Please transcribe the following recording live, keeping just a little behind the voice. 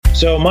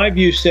So my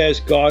view says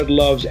God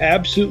loves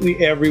absolutely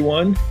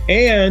everyone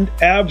and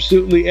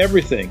absolutely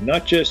everything,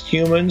 not just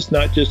humans,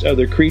 not just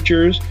other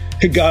creatures.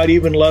 God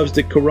even loves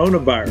the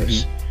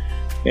coronavirus.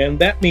 And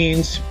that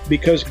means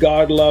because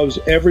God loves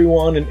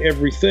everyone and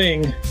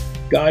everything,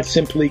 God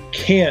simply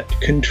can't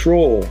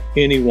control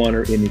anyone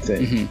or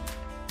anything.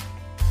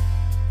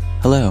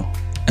 Hello,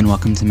 and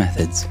welcome to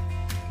Methods,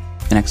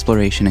 an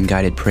exploration in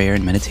guided prayer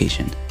and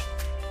meditation.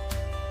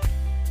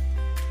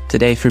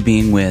 Today, for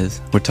Being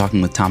With, we're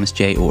talking with Thomas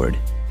J. Oord.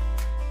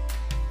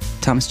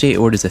 Thomas J.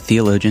 Oord is a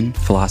theologian,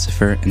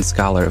 philosopher, and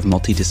scholar of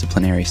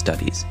multidisciplinary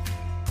studies.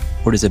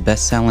 Oord is a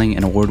best-selling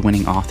and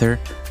award-winning author,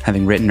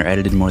 having written or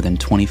edited more than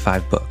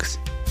 25 books.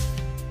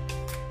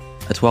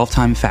 A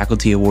 12-time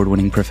faculty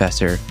award-winning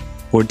professor,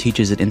 Oord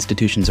teaches at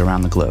institutions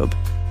around the globe.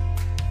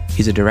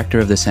 He's a director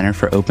of the Center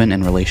for Open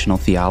and Relational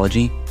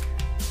Theology,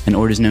 and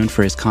Oord is known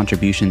for his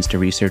contributions to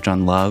research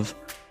on love,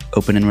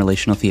 open and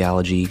relational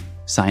theology,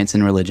 science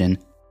and religion,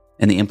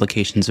 and the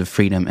implications of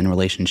freedom and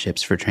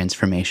relationships for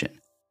transformation.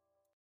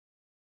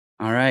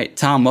 All right,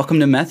 Tom,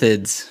 welcome to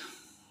Methods.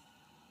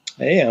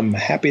 Hey, I'm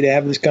happy to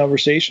have this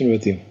conversation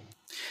with you.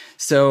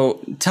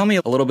 So tell me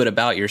a little bit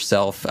about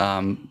yourself.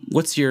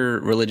 What's your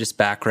religious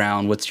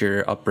background? What's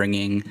your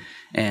upbringing?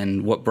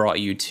 And what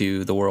brought you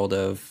to the world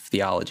of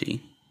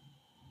theology?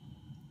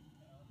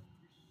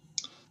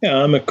 Yeah,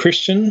 I'm a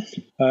Christian.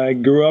 I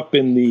grew up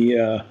in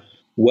the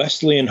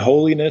Wesleyan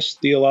holiness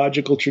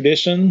theological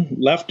tradition,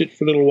 left it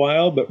for a little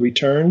while, but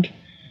returned.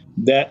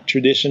 That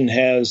tradition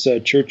has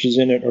churches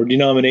in it or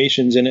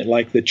denominations in it,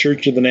 like the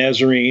Church of the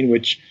Nazarene,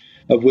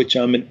 of which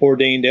I'm an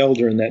ordained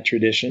elder in that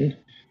tradition,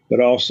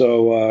 but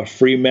also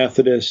Free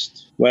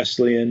Methodist,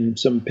 Wesleyan,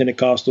 some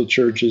Pentecostal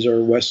churches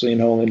are Wesleyan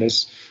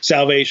holiness,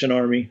 Salvation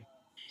Army.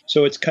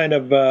 So it's kind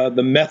of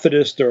the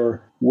Methodist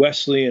or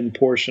Wesleyan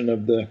portion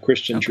of the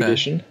Christian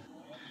tradition.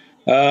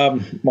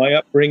 My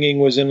upbringing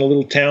was in a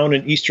little town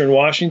in eastern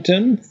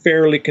Washington,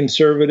 fairly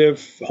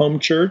conservative home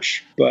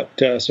church, but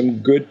some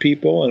good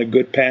people and a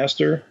good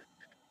pastor.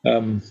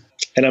 And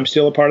I'm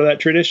still a part of that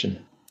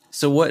tradition.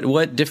 So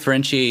what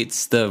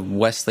differentiates the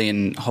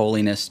Wesleyan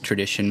holiness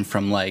tradition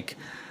from like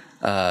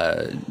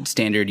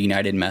standard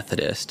United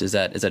Methodist? Is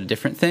that a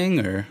different thing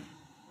or?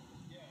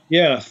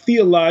 Yeah,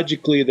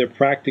 theologically, they're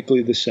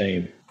practically the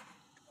same.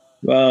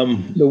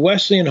 The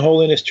Wesleyan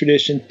holiness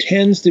tradition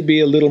tends to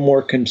be a little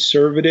more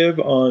conservative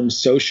on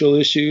social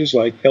issues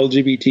like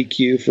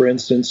LGBTQ, for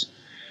instance.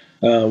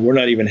 We're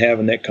not even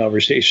having that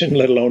conversation,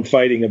 let alone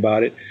fighting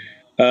about it.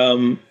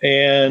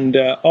 And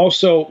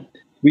also,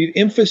 we've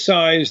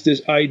emphasized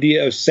this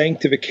idea of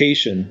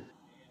sanctification,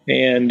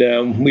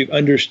 and we've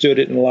understood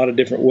it in a lot of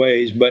different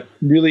ways, but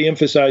really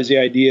emphasize the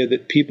idea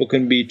that people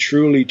can be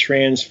truly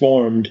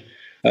transformed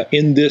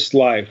in this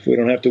life. We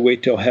don't have to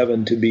wait till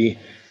heaven to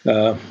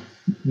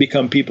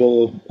become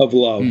people of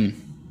love.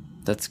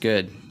 That's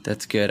good.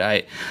 That's good.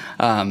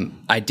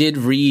 I did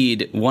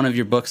read one of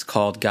your books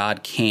called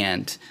God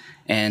Can't,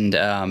 and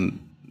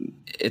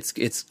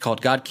it's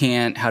called God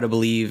Can't: How to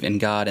Believe in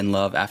God and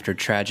Love After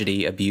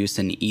Tragedy, Abuse,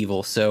 and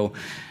Evil. So,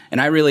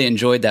 and I really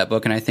enjoyed that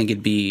book, and I think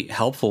it'd be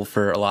helpful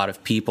for a lot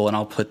of people. And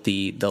I'll put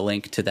the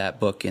link to that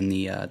book in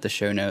the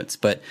show notes.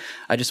 But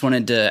I just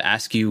wanted to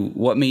ask you,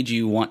 what made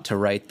you want to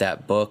write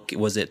that book?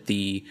 Was it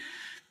the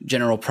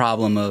general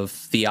problem of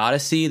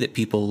theodicy that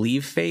people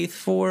leave faith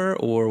for,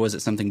 or was it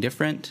something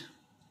different?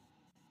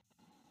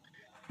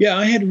 Yeah,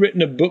 I had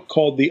written a book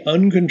called The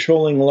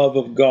Uncontrolling Love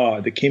of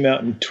God that came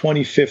out in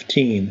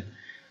 2015.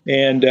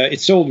 And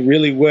it sold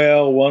really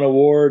well, won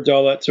awards,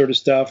 all that sort of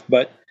stuff.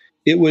 But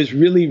it was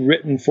really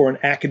written for an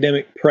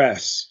academic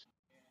press.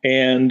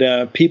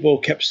 And people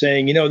kept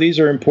saying, these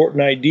are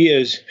important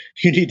ideas.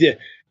 You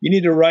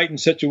need to write in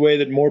such a way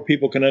that more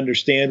people can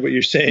understand what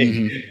you're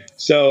saying.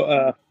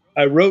 So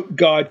I wrote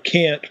God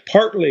Can't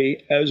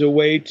partly as a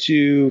way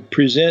to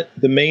present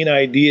the main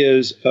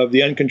ideas of the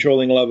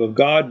Uncontrolling Love of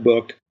God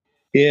book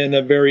in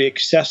a very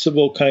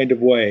accessible kind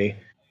of way.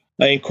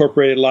 I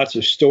incorporated lots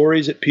of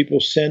stories that people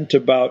sent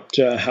about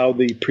how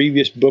the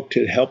previous book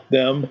had helped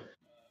them.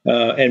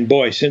 And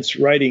boy, since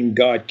writing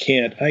God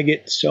Can't, I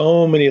get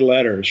so many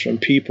letters from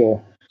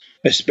people,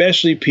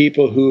 especially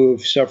people who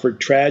have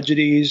suffered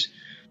tragedies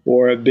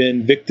or have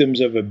been victims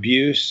of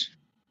abuse,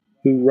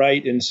 who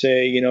write and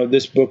say,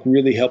 this book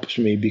really helps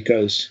me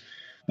because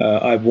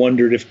I've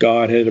wondered if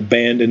God had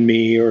abandoned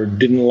me or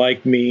didn't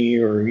like me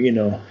or,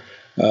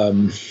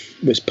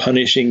 was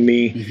punishing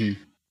me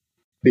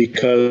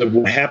because of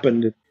what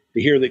happened.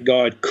 To hear that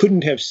God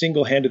couldn't have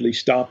single-handedly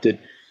stopped it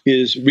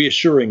is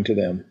reassuring to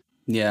them.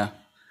 Yeah.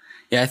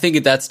 Yeah, I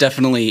think that's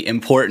definitely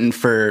important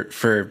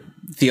for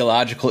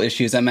theological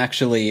issues. I'm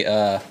actually,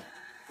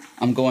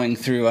 I'm going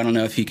through, I don't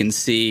know if you can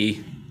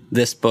see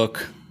this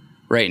book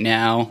right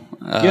now,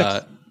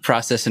 Yes.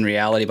 Process and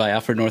Reality by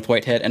Alfred North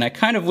Whitehead. And I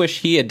kind of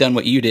wish he had done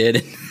what you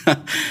did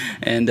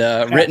and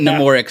written a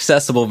more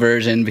accessible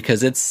version,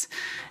 because it's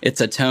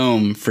a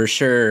tome for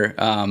sure.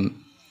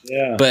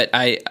 Yeah. But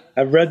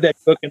I've read that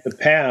book in the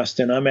past,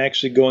 and I'm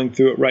actually going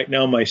through it right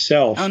now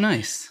myself. Oh,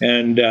 nice.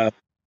 And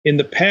in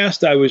the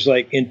past, I was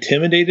like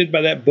intimidated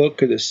by that book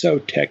because it's so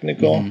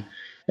technical. Mm-hmm.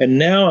 And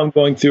now I'm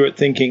going through it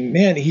thinking,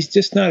 man, he's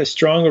just not as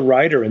strong a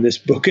writer in this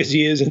book as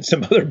he is in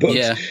some other books.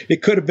 Yeah.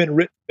 It could have been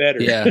written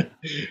better. Yeah.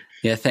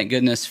 Yeah. Thank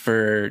goodness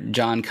for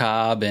John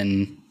Cobb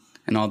and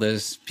all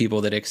those people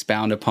that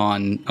expound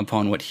upon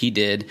what he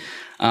did.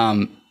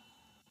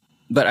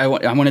 But I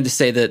wanted to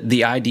say that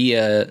the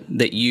idea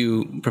that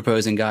you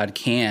propose in God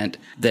can't,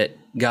 that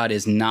God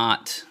is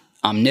not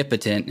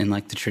omnipotent in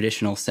like the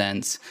traditional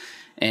sense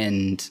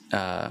and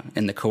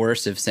in the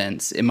coercive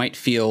sense, it might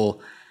feel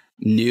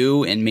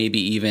new and maybe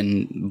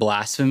even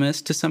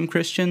blasphemous to some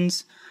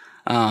Christians.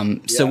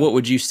 So what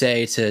would you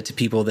say to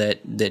people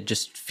that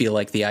just feel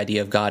like the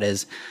idea of God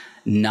as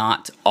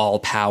not all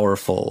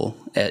powerful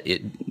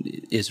it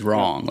is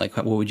wrong? Like,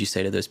 what would you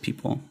say to those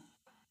people?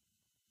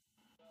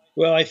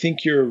 Well, I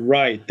think you're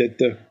right that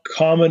the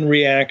common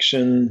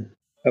reaction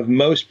of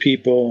most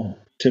people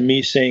to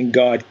me saying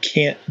God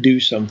can't do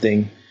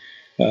something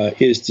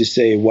is to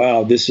say,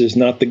 wow, this is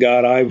not the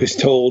God I was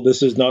told.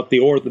 This is not the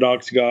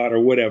Orthodox God or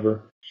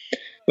whatever.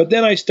 But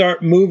then I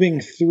start moving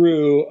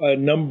through a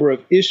number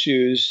of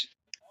issues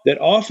that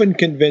often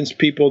convince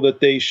people that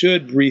they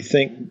should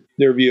rethink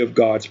their view of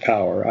God's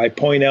power. I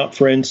point out,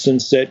 for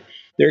instance, that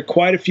there are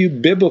quite a few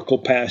biblical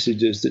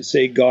passages that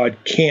say God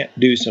can't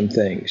do some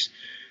things.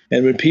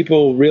 And when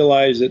people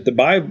realize that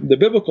the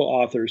biblical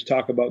authors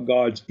talk about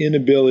God's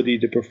inability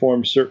to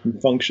perform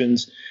certain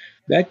functions,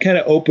 that kind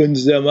of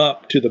opens them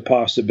up to the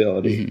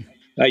possibility.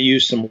 Mm-hmm. I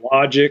use some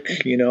logic.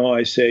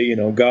 I say,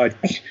 God,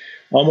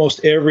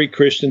 almost every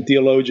Christian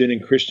theologian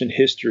in Christian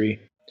history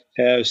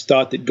has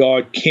thought that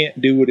God can't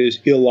do what is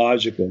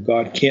illogical.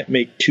 God can't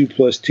make 2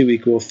 +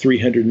 2 =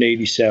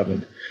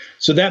 387.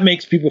 So that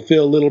makes people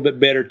feel a little bit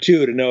better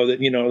too, to know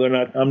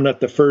that, I'm not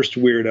the first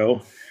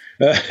weirdo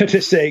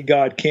to say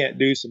God can't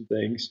do some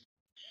things.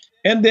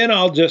 And then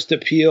I'll just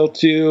appeal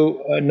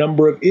to a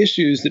number of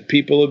issues that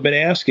people have been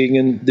asking,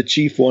 and the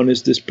chief one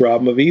is this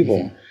problem of evil.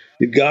 Mm-hmm.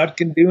 If God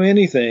can do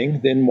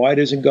anything, then why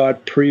doesn't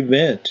God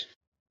prevent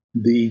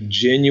the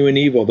genuine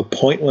evil, the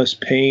pointless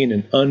pain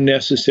and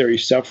unnecessary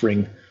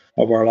suffering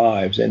of our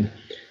lives? And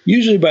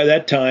usually by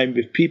that time,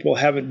 if people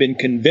haven't been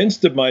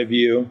convinced of my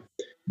view,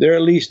 they're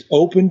at least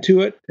open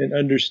to it and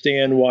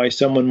understand why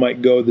someone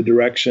might go the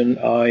direction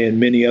I and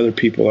many other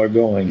people are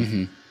going.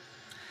 Mm-hmm.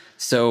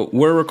 So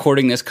we're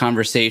recording this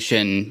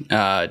conversation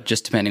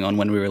just depending on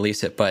when we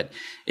release it, but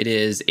it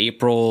is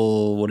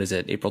April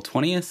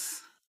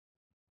 20th?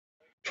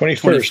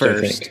 21st,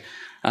 I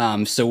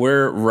think. So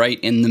we're right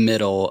in the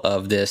middle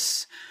of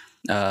this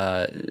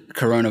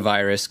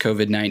coronavirus,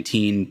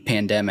 COVID-19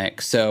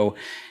 pandemic. So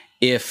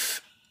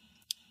if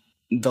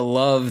the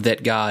love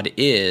that God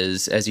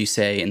is, as you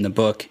say in the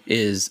book,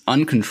 is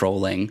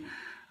uncontrolling,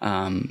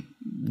 do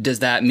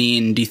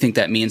you think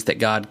that means that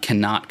God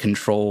cannot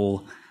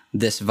control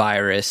this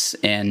virus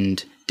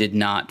and did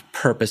not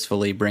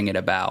purposefully bring it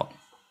about?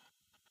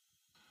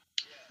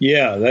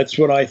 Yeah, that's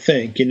what I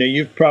think.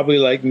 You've probably,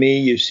 like me,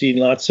 you've seen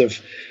lots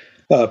of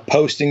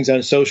postings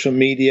on social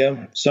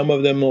media. Some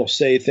of them will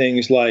say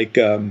things like,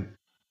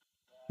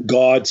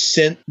 God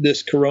sent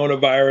this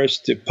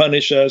coronavirus to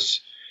punish us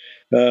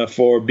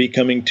for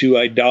becoming too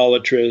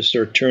idolatrous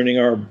or turning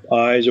our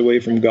eyes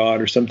away from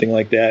God or something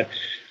like that.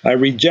 I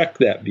reject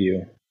that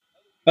view.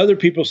 Other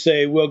people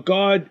say, well,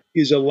 God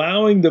is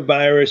allowing the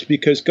virus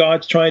because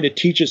God's trying to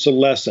teach us a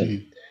lesson.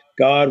 Mm-hmm.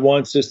 God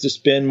wants us to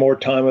spend more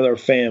time with our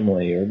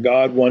family, or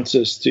God wants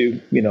us to,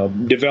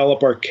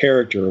 develop our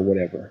character or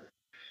whatever.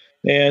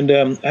 And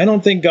I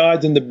don't think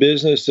God's in the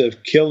business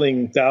of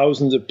killing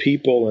thousands of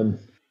people and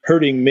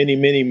hurting many,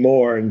 many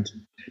more and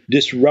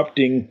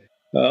disrupting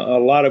a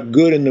lot of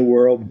good in the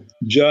world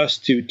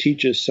just to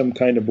teach us some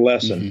kind of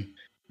lesson.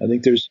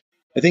 Mm-hmm.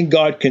 I think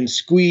God can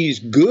squeeze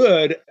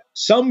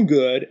some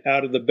good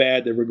out of the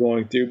bad that we're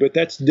going through, but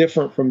that's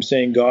different from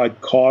saying God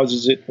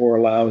causes it or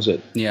allows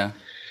it. Yeah.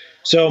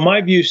 So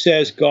my view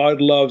says God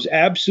loves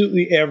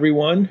absolutely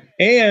everyone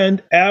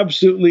and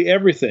absolutely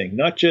everything,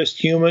 not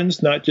just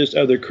humans, not just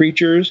other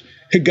creatures.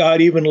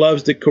 God even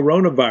loves the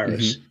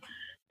coronavirus.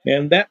 Mm-hmm.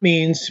 And that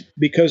means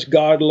because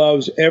God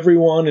loves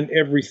everyone and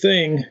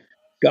everything,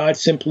 God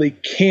simply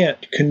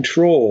can't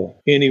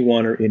control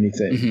anyone or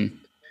anything. Mm-hmm.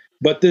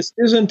 But this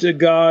isn't a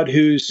God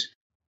who's,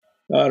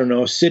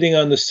 sitting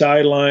on the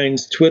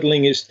sidelines,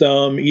 twiddling his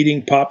thumb,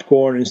 eating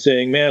popcorn and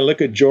saying, man, look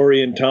at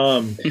Jory and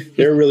Tom.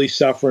 They're really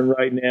suffering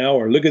right now.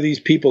 Or look at these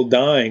people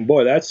dying.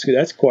 Boy,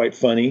 that's quite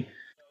funny.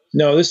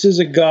 No, this is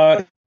a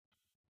God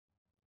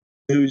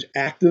who's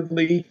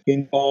actively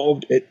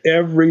involved at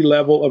every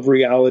level of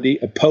reality,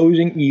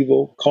 opposing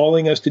evil,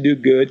 calling us to do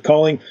good,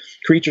 calling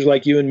creatures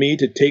like you and me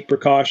to take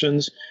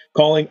precautions,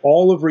 calling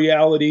all of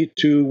reality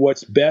to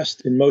what's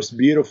best and most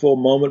beautiful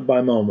moment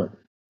by moment.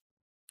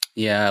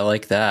 Yeah, I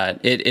like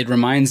that. It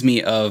reminds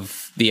me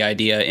of the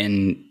idea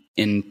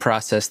in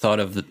process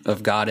thought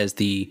of God as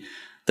the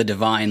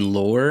divine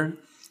lore,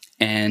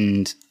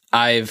 and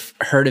I've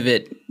heard of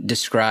it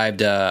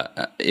described.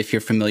 If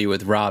you're familiar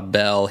with Rob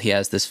Bell, he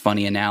has this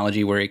funny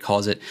analogy where he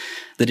calls it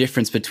the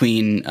difference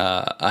between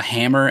a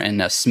hammer and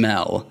a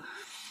smell.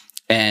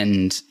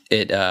 And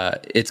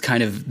it's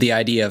kind of the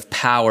idea of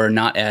power,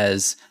 not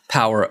as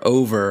power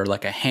over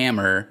like a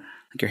hammer,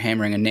 like you're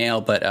hammering a nail,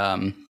 but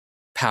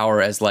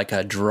power as like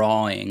a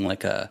drawing,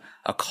 like a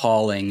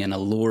calling and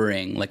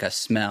alluring, like a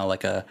smell,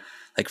 like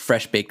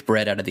fresh baked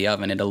bread out of the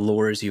oven. It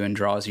allures you and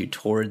draws you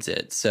towards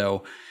it.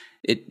 So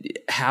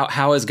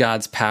how is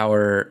God's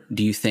power,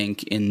 do you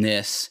think, in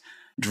this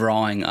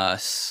drawing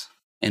us,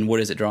 and what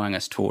is it drawing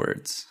us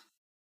towards?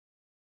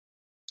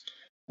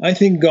 I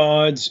think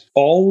God's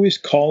always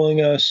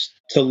calling us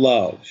to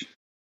love.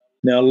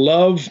 Now,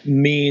 love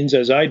means,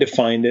 as I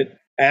defined it,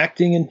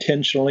 acting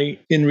intentionally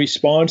in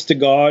response to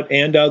God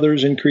and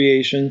others in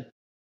creation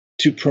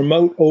to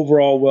promote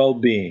overall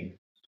well-being.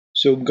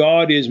 So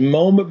God is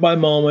moment by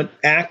moment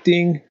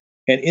acting,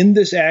 and in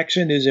this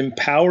action is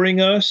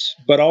empowering us,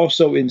 but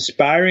also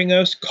inspiring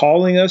us,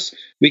 calling us.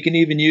 We can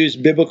even use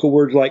biblical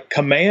words like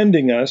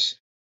commanding us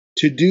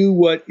to do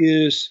what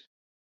is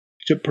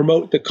to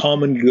promote the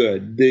common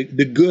good,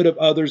 the good of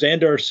others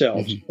and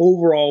ourselves,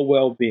 overall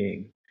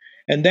well-being.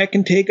 And that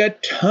can take a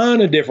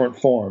ton of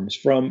different forms,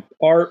 from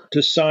art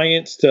to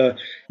science to,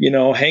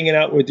 hanging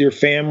out with your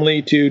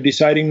family to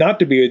deciding not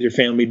to be with your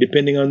family,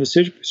 depending on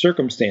the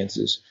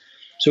circumstances.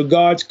 So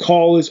God's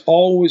call is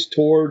always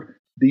toward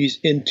these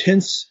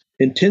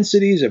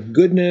intensities of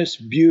goodness,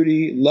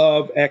 beauty,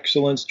 love,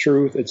 excellence,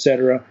 truth,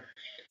 etc.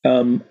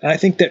 I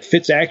think that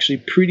fits actually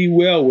pretty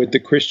well with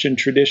the Christian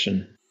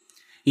tradition.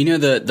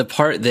 The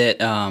part that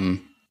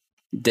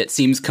that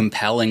seems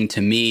compelling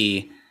to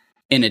me,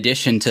 in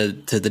addition to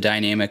the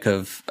dynamic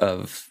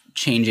of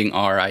changing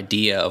our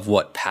idea of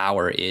what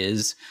power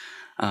is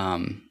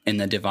in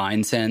the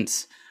divine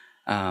sense,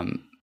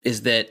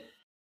 is that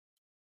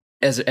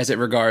as it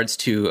regards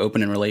to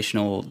open and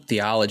relational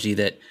theology,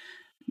 that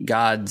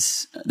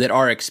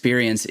our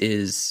experience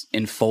is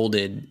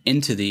enfolded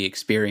into the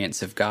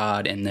experience of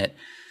God, and that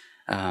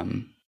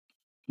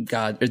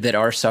that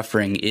our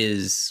suffering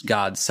is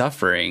God's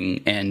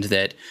suffering, and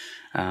that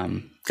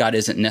God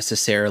isn't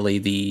necessarily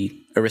the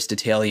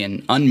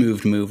Aristotelian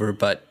unmoved mover,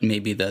 but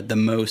maybe the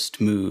most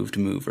moved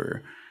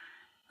mover.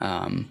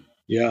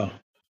 Yeah,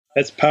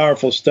 that's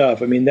powerful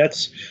stuff. I mean,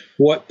 that's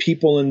what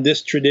people in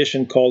this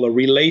tradition call a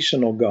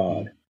relational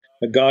God,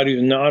 a God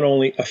who's not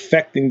only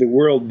affecting the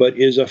world, but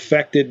is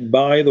affected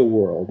by the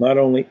world, not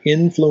only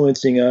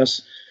influencing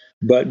us,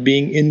 but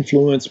being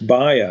influenced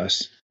by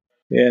us.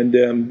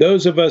 And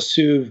those of us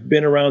who've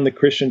been around the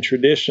Christian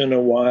tradition a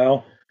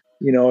while,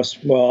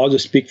 I'll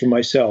just speak for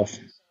myself.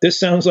 This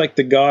sounds like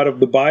the God of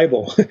the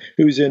Bible,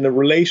 who's in a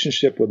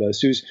relationship with us,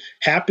 who's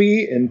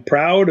happy and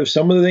proud of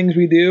some of the things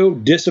we do,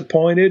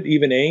 disappointed,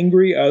 even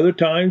angry other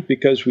times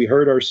because we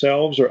hurt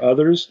ourselves or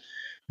others,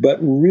 but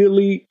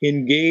really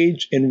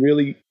engaged and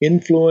really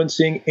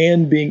influencing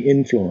and being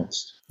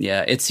influenced.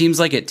 Yeah, it seems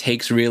like it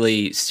takes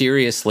really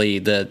seriously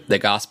the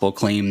gospel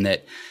claim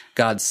that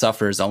God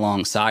suffers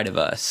alongside of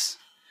us.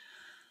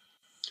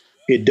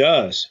 It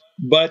does.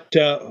 But,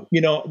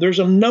 there's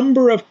a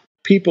number of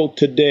people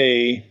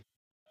today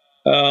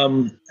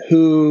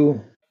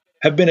who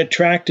have been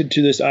attracted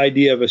to this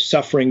idea of a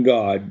suffering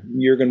God.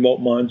 Jürgen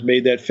Moltmann's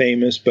made that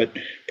famous, but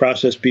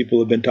process people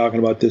have been talking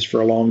about this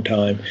for a long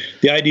time.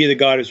 The idea that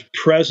God is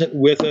present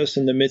with us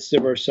in the midst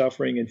of our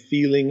suffering and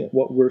feeling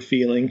what we're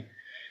feeling.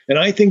 And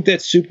I think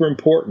that's super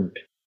important.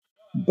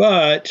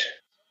 But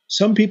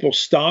some people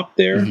stop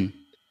there. Mm-hmm.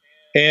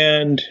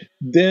 And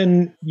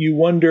then you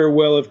wonder,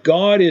 well, if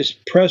God is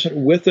present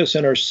with us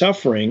in our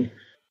suffering,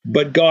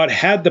 but God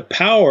had the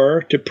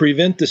power to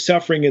prevent the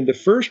suffering in the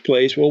first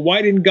place, well,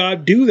 why didn't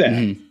God do that?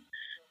 Mm-hmm.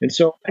 And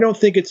so I don't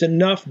think it's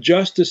enough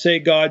just to say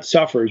God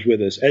suffers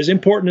with us, as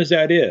important as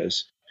that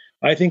is.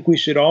 I think we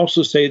should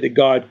also say that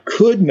God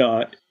could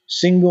not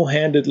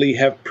single-handedly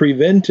have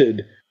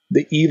prevented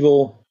the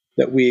evil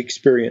that we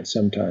experience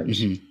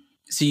sometimes. Mm-hmm.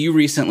 So you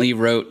recently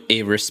wrote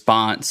a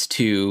response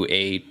to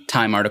a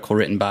Time article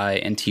written by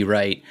N.T.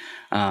 Wright.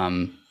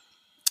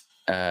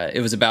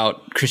 It was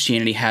about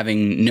Christianity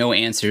having no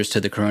answers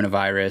to the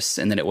coronavirus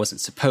and that it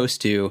wasn't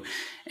supposed to.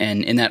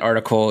 And in that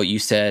article, you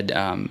said,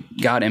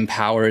 God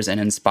empowers and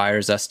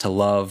inspires us to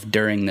love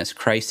during this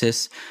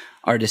crisis.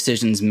 Our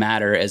decisions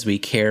matter as we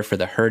care for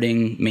the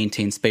hurting,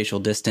 maintain spatial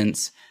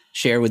distance,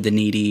 share with the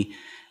needy,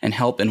 and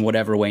help in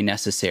whatever way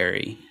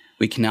necessary.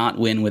 We cannot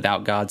win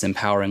without God's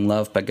empowering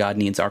love, but God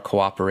needs our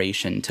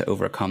cooperation to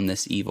overcome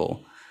this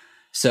evil.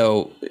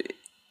 So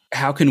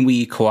how can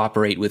we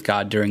cooperate with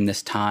God during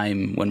this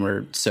time when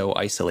we're so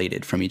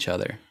isolated from each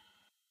other?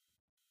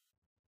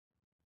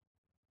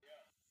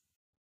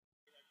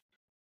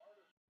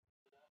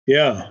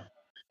 Yeah.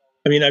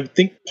 I mean, I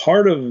think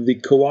part of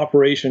the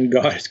cooperation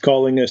God is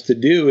calling us to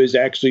do is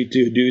actually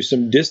to do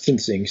some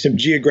distancing, some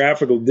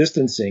geographical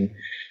distancing.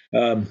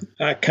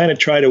 I kind of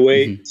try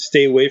to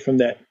stay away from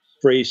that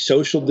phrase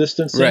social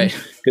distancing, right?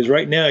 Because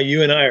right now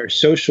you and I are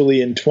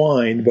socially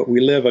entwined, but we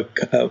live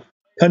a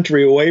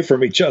country away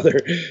from each other.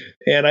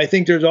 And I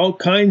think there's all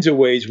kinds of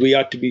ways we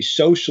ought to be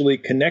socially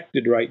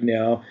connected right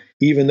now,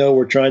 even though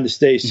we're trying to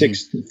stay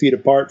 6 feet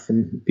apart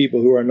from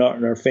people who are not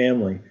in our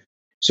family.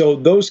 So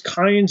those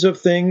kinds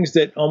of things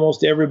that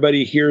almost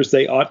everybody hears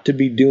they ought to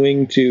be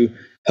doing to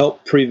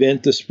help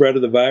prevent the spread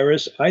of the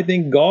virus, I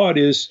think God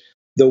is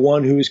the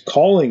one who is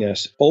calling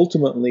us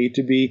ultimately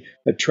to be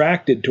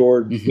attracted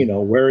toward,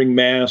 wearing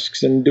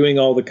masks and doing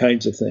all the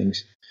kinds of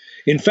things.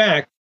 In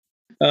fact,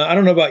 I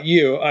don't know about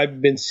you,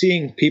 I've been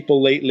seeing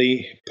people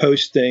lately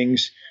post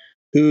things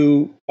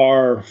who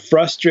are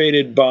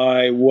frustrated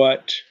by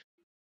what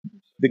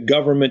the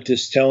government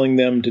is telling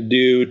them to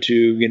do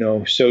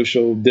to,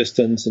 social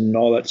distance and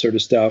all that sort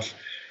of stuff.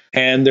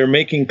 And they're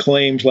making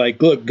claims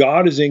like, look,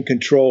 God is in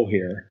control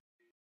here.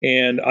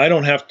 And I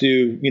don't have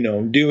to,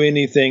 do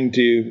anything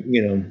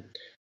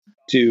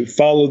to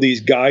follow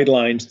these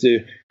guidelines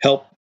to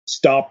help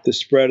stop the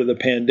spread of the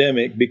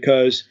pandemic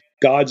because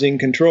God's in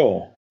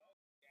control.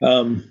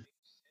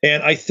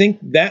 And I think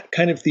that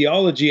kind of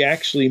theology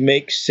actually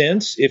makes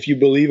sense if you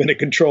believe in a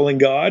controlling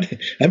God.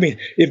 I mean,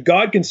 if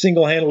God can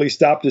single-handedly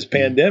stop this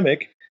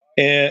pandemic,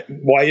 and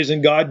why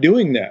isn't God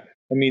doing that?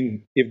 I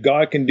mean, if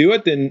God can do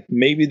it, then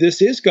maybe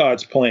this is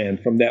God's plan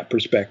from that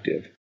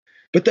perspective.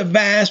 But the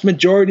vast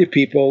majority of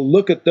people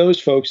look at those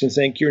folks and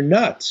think, you're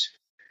nuts.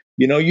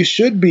 You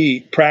should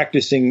be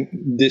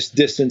practicing this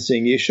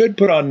distancing. You should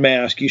put on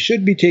masks. You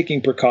should be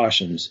taking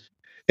precautions.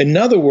 In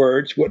other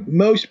words, what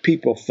most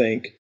people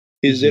think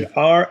is that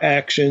our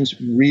actions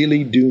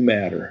really do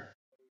matter.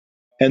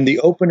 And the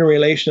open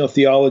relational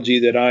theology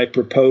that I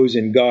propose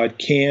in God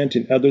Can't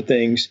and other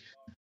things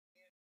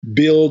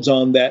builds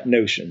on that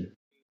notion.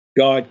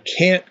 God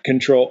can't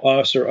control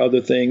us or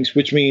other things,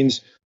 which means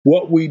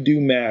what we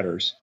do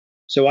matters.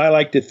 So I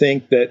like to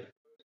think that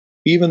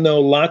even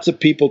though lots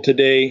of people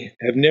today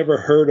have never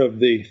heard of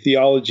the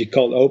theology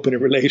called open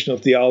and relational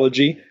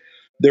theology,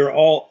 they're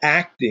all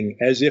acting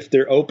as if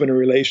they're open and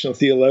relational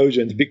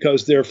theologians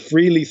because they're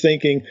freely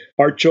thinking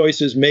our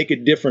choices make a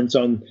difference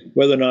on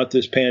whether or not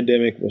this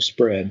pandemic will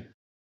spread.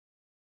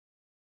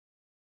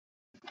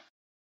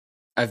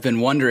 I've been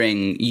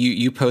wondering,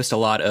 you post a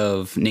lot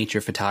of nature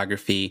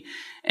photography,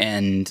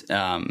 and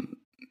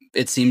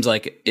it seems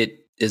like it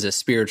is a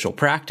spiritual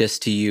practice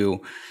to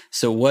you.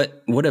 So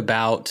what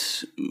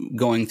about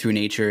going through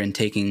nature and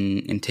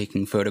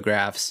taking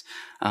photographs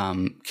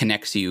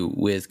connects you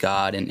with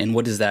God, and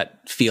what does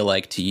that feel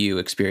like to you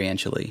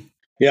experientially?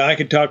 Yeah, I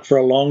could talk for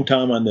a long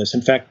time on this.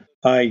 In fact,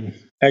 I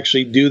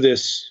actually do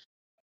this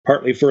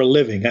partly for a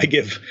living. I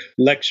give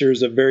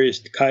lectures of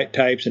various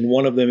types, and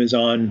one of them is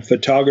on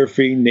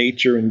photography,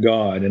 nature, and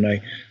God. And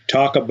I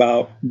talk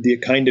about the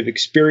kind of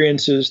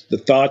experiences, the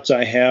thoughts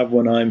I have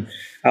when I'm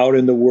out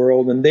in the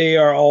world, and they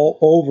are all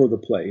over the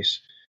place.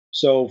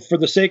 So for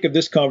the sake of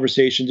this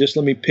conversation, just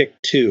let me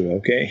pick two,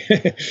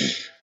 okay?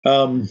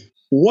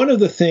 One of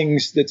the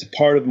things that's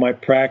part of my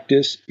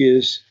practice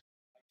is,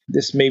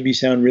 this maybe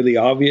sound really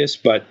obvious,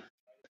 but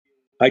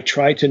I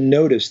try to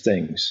notice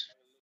things.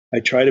 I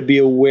try to be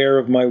aware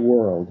of my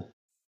world,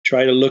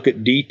 try to look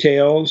at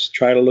details,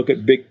 try to look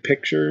at big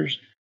pictures,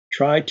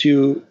 try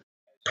to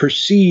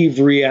perceive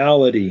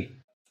reality.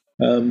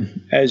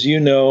 As you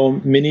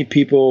know, many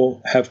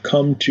people have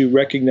come to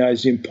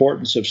recognize the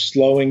importance of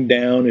slowing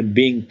down and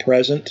being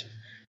present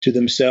to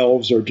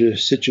themselves or to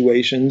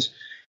situations.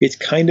 It's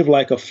kind of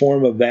like a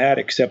form of that,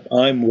 except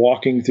I'm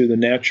walking through the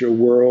natural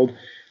world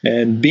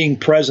and being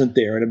present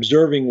there and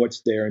observing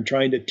what's there and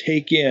trying to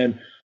take in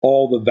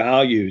all the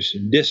values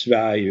and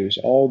disvalues,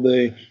 all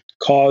the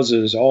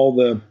causes, all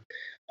the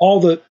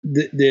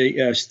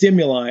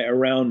stimuli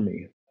around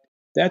me.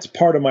 That's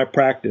part of my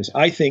practice.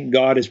 I think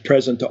God is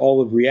present to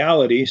all of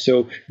reality,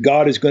 so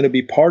God is going to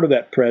be part of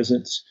that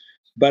presence,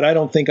 but I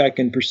don't think I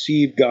can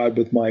perceive God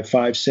with my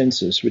five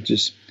senses, which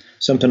is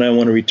something I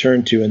want to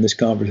return to in this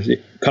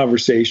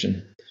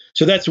conversation.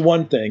 So that's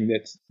one thing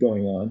that's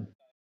going on.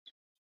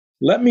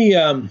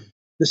 The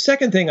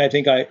second thing I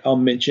think I'll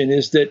mention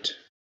is that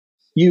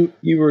you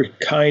were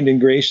kind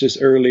and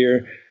gracious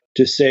earlier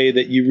to say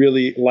that you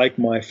really like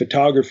my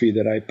photography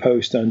that I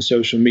post on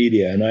social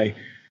media. And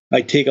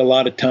I take a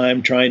lot of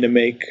time trying to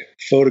make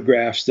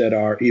photographs that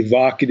are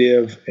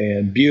evocative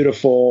and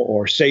beautiful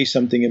or say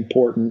something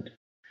important.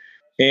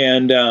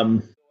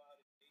 And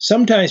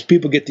sometimes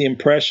people get the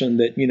impression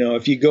that,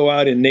 if you go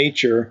out in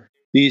nature,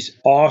 these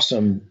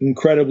awesome,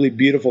 incredibly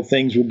beautiful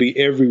things will be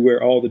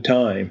everywhere all the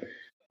time.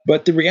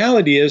 But the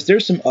reality is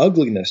there's some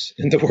ugliness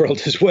in the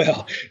world as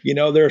well.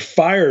 There are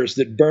fires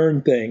that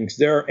burn things.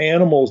 There are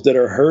animals that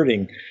are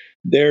hurting.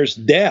 There's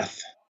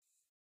death.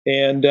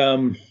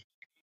 And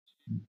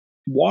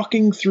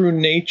walking through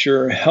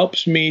nature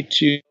helps me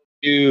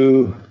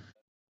to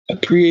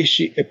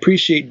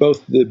appreciate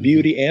both the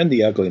beauty and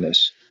the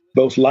ugliness,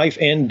 both life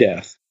and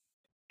death.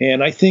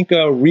 And I think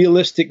a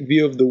realistic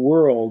view of the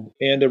world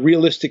and a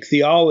realistic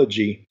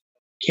theology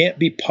can't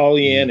be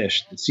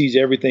Pollyannish, that sees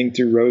everything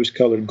through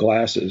rose-colored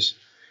glasses,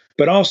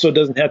 but also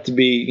doesn't have to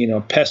be,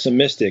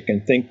 pessimistic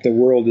and think the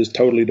world is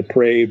totally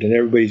depraved and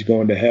everybody's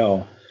going to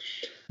hell.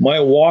 My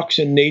walks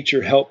in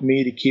nature help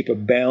me to keep a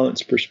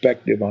balanced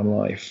perspective on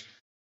life.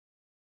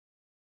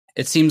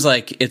 It seems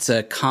like it's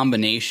a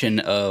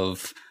combination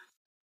of,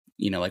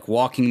 like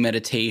walking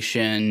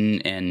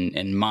meditation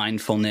and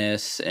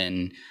mindfulness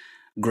and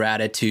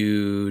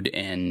gratitude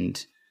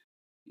and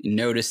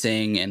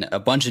noticing and a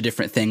bunch of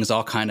different things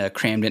all kind of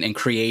crammed in, and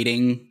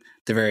creating.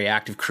 The very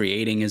act of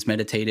creating is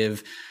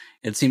meditative.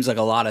 It seems like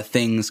a lot of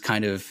things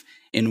kind of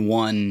in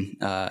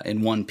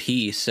one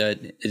piece. So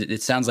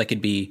it sounds like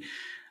it'd be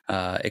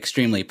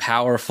extremely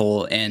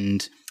powerful.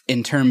 And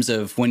in terms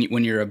of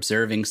when you're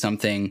observing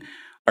something,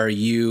 are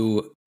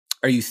you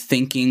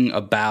thinking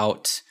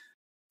about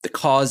the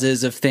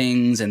causes of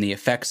things and the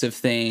effects of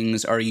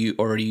things? Or are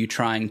you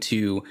trying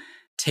to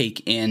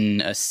take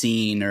in a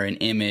scene or an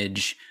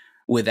image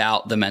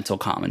without the mental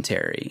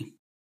commentary?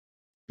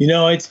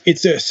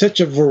 It's such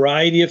a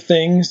variety of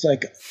things.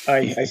 Like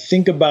I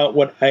think about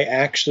what I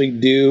actually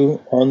do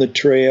on the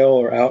trail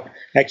or out.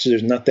 Actually,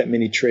 there's not that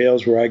many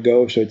trails where I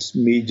go, so it's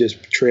me just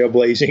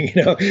trailblazing.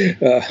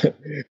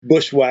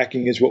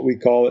 Bushwhacking is what we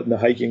call it in the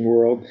hiking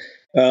world.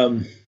 I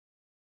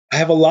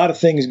have a lot of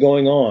things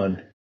going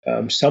on.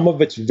 Some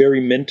of it's very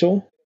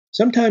mental.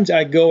 Sometimes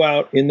I go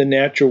out in the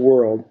natural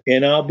world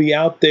and I'll be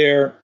out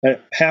there a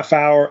half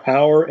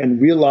hour, and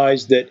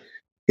realize that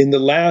in the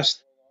last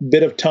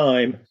bit of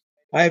time,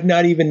 I have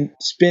not even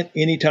spent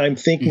any time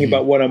thinking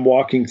about what I'm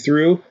walking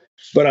through,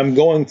 but I'm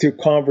going through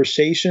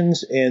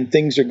conversations and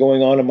things are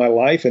going on in my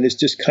life. And it's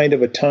just kind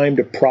of a time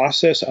to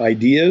process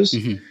ideas.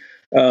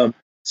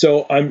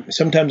 So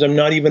sometimes I'm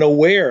not even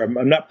aware.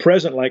 I'm not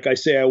present like I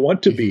say I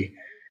want to be.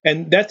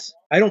 And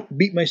I don't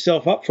beat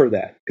myself up for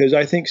that, because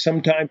I think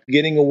sometimes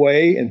getting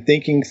away and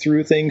thinking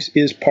through things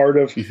is part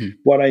of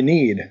what I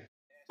need.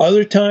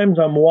 Other times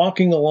I'm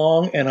walking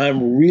along and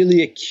I'm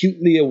really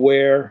acutely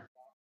aware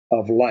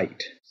of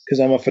light, because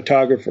I'm a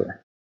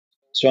photographer.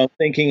 So I'm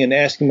thinking and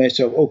asking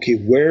myself, okay,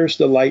 where's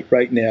the light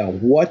right now?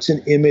 What's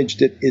an image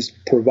that is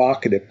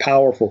provocative,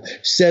 powerful,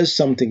 says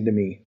something to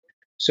me?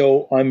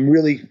 So I'm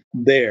really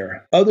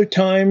there. Other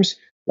times,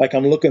 like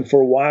I'm looking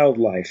for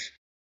wildlife,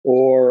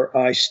 or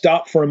I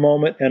stop for a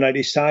moment and I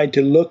decide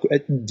to look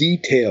at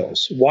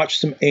details, watch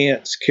some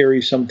ants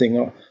carry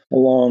something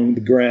along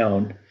the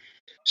ground.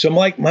 So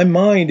my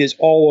mind is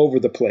all over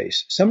the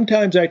place.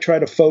 Sometimes I try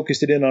to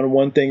focus it in on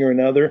one thing or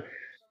another,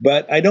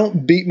 but I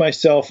don't beat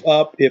myself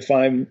up if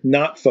I'm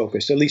not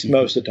focused, at least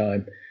most of the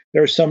time.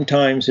 There are some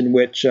times in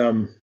which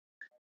I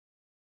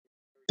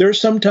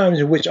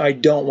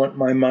don't want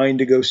my mind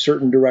to go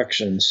certain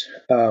directions.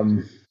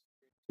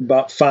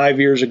 About 5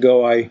 years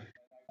ago, I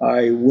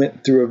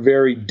went through a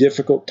very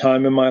difficult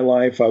time in my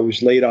life. I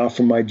was laid off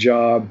from my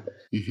job,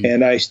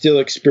 and I still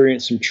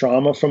experience some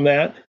trauma from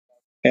that.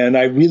 And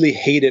I really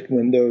hate it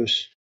when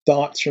those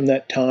thoughts from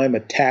that time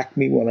attack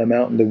me when I'm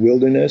out in the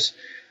wilderness.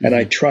 And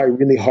I try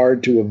really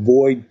hard to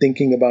avoid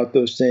thinking about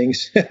those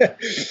things.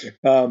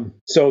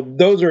 So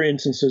those are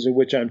instances in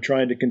which I'm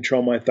trying to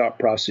control my thought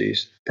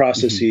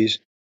processes.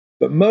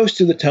 But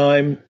most of the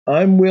time,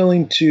 I'm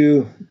willing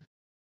to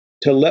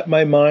let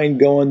my mind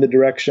go in the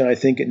direction I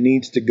think it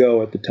needs to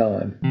go at the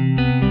time.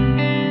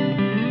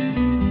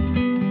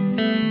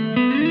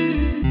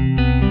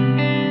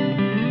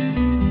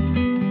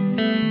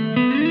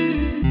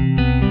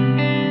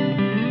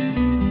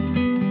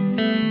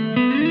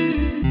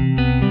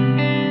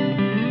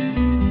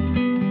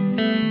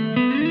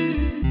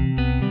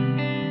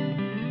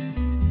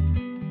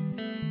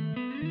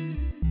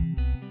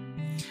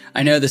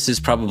 I know this is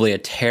probably a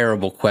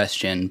terrible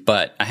question,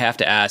 but I have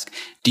to ask,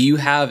 do you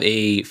have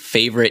a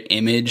favorite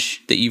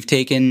image that you've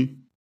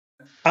taken?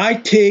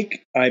 I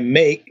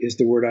make is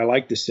the word I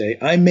like to say.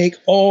 I make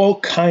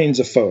all kinds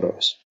of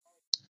photos.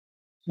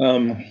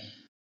 And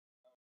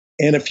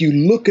if you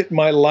look at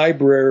my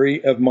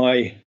library of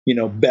my,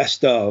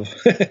 best of,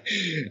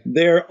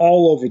 they're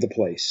all over the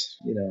place.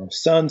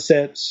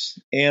 Sunsets,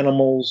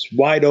 animals,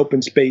 wide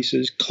open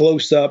spaces,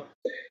 close up,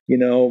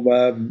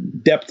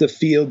 depth of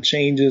field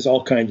changes,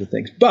 all kinds of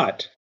things.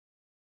 But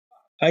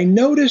I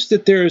noticed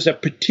that there is a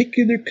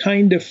particular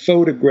kind of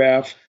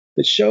photograph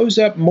that shows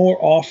up more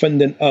often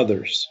than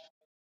others.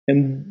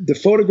 And the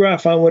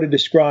photograph I want to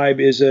describe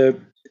is a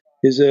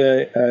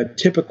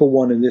typical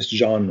one in this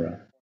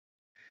genre.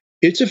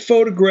 It's a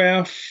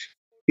photograph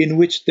in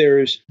which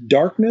there's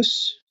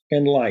darkness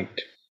and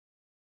light.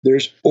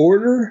 There's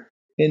order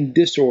and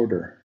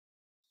disorder.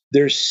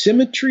 There's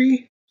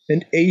symmetry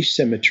and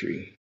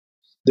asymmetry.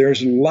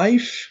 There's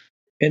life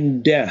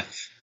and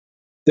death.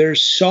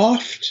 There's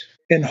soft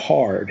and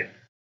hard.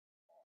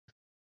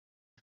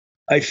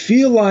 I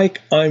feel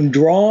like I'm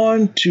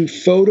drawn to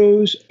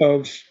photos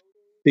of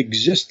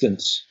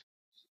existence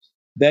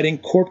that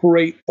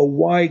incorporate a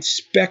wide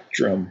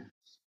spectrum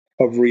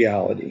of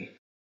reality.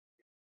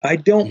 I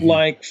don't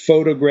like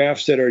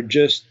photographs that are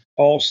just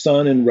all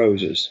sun and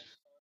roses.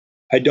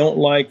 I don't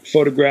like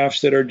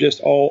photographs that are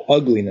just all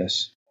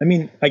ugliness. I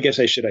mean, I guess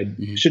I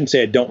shouldn't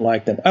say I don't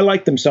like them. I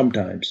like them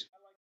sometimes.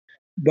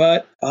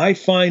 But I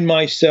find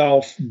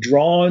myself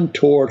drawn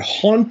toward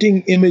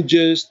haunting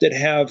images that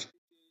have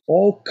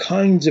all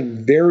kinds of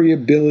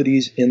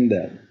variabilities in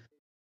them.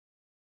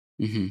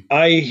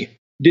 I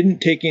didn't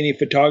take any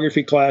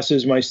photography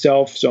classes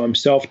myself, so I'm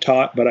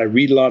self-taught, but I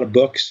read a lot of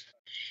books.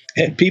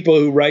 And people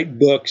who write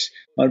books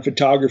on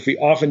photography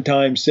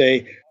oftentimes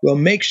say, well,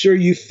 make sure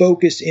you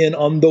focus in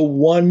on the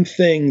one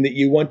thing that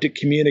you want to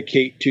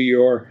communicate to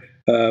your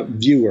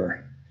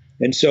viewer.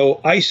 And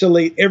so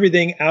isolate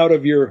everything out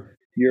of your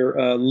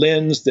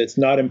lens that's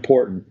not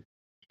important.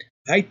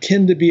 I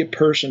tend to be a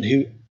person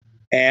who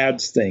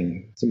adds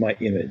things to my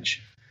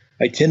image.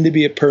 I tend to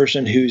be a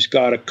person who's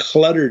got a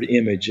cluttered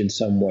image in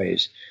some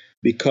ways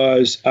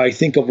because I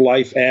think of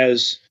life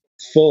as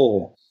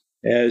full,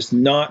 as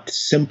not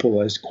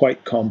simple, as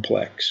quite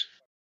complex.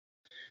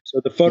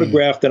 So the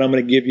photograph that I'm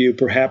going to give you,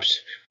 perhaps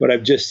what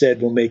I've just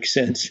said will make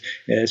sense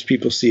as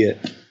people see it.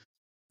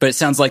 But it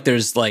sounds like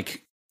there's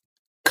like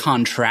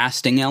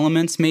contrasting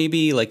elements,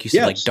 maybe, like you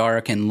said, like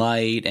dark and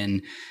light,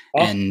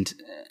 and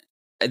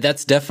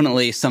that's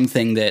definitely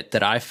something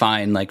that I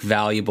find like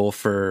valuable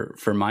for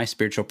my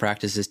spiritual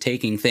practice, is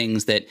taking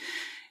things that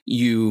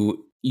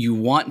you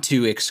want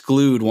to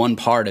exclude one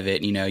part of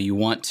it. You know, you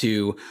want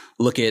to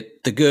look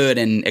at the good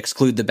and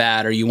exclude the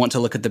bad, or you want to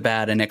look at the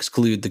bad and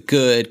exclude the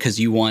good because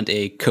you want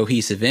a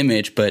cohesive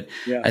image. But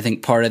I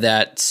think part of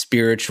that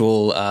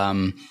spiritual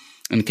and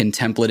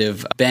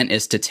contemplative bent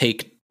is to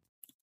take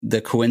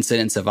the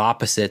coincidence of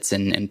opposites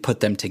and put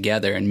them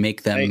together and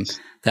make them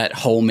that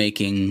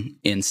whole-making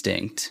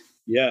instinct.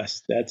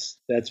 Yes,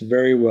 that's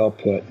very well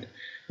put.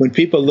 When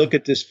people look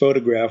at this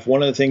photograph,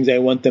 one of the things I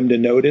want them to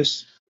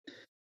notice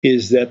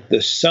is that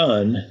the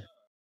sun,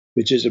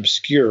 which is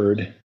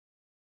obscured,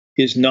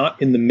 is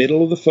not in the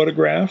middle of the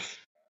photograph.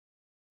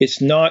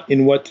 It's not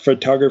in what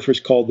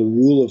photographers call the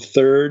rule of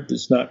thirds.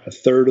 It's not a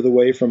third of the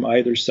way from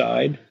either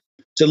side.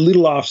 It's a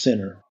little off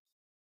center.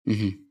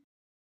 Mm-hmm.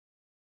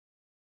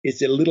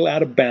 It's a little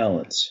out of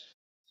balance.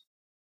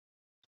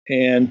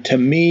 And to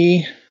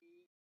me,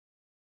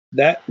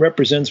 that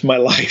represents my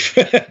life.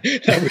 That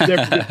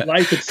represents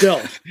life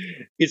itself.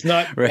 It's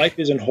not, life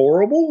isn't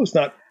horrible. It's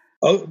not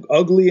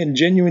ugly and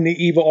genuinely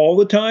evil all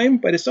the time,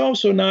 but it's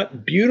also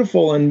not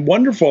beautiful and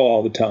wonderful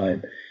all the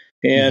time.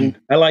 And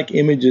I like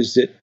images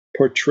that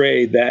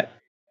portray that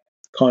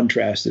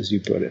contrast, as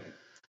you put it.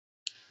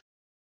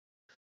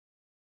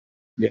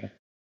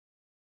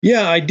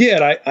 Yeah, I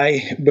did.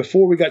 I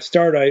before we got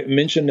started, I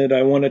mentioned that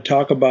I want to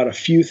talk about a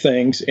few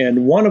things,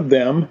 and one of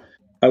them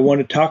I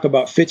want to talk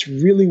about fits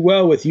really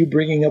well with you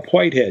bringing up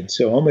Whitehead.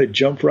 So I'm going to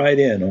jump right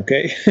in,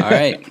 okay? All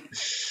right.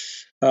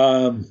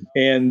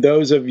 And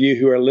those of you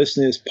who are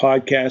listening to this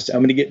podcast,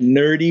 I'm going to get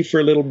nerdy for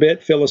a little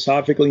bit,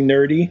 philosophically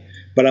nerdy,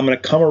 but I'm going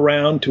to come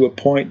around to a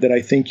point that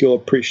I think you'll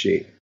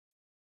appreciate.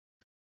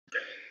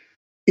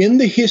 In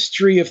the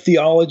history of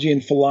theology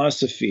and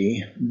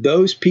philosophy,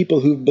 those people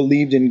who've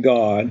believed in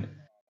God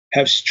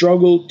have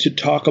struggled to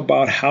talk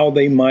about how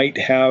they might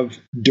have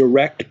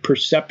direct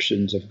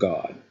perceptions of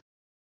God.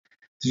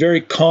 It's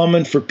very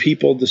common for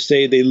people to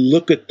say they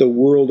look at the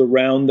world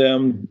around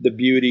them, the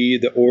beauty,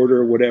 the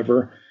order,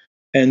 whatever,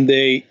 and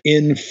they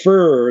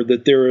infer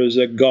that there is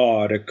a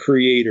God, a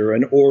creator,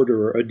 an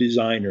orderer, a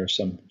designer of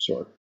some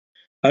sort.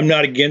 I'm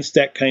not against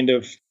that kind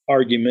of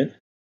argument,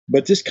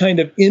 but this kind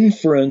of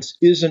inference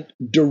isn't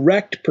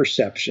direct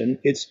perception.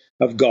 It's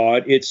of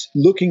God. It's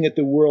looking at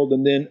the world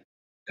and then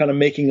kind of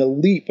making a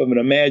leap of an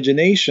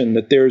imagination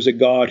that there's a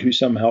God who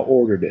somehow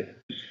ordered it.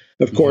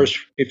 Of course,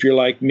 if you're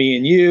like me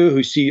and you,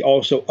 who see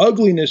also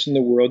ugliness in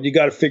the world, you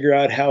got to figure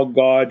out how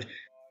God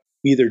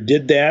either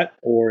did that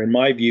or, in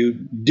my view,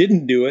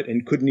 didn't do it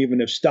and couldn't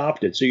even have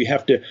stopped it. So you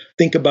have to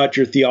think about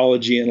your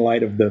theology in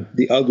light of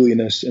the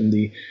ugliness and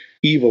the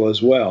evil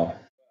as well.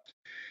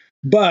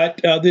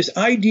 But this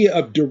idea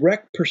of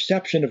direct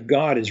perception of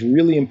God is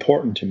really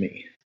important to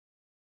me.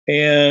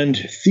 And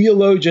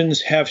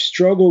theologians have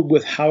struggled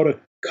with how to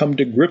come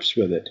to grips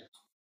with it.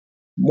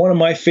 One of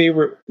my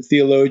favorite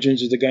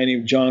theologians is a guy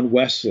named John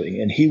Wesley,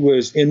 and he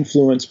was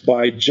influenced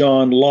by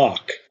John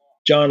Locke.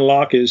 John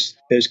Locke is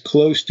as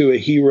close to a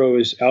hero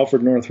as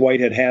Alfred North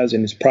Whitehead has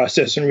in his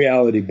Process and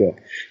Reality book.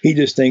 He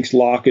just thinks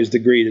Locke is the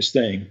greatest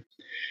thing.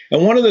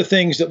 And one of the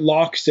things that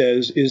Locke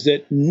says is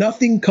that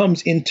nothing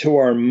comes into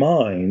our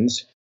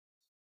minds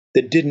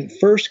that didn't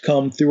first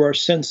come through our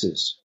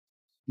senses.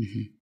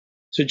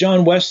 So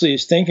John Wesley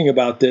is thinking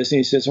about this, and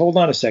he says, hold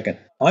on a second.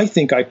 I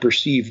think I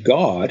perceive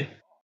God,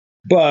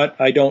 but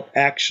I don't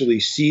actually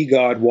see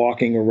God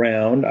walking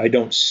around. I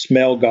don't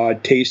smell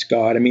God, taste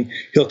God. I mean,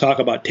 he'll talk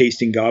about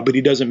tasting God, but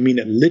he doesn't mean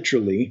it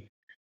literally.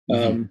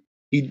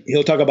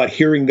 He'll talk about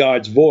hearing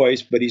God's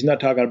voice, but he's not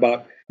talking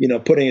about,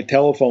 putting a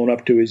telephone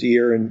up to his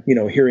ear and,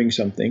 hearing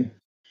something.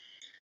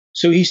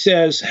 So he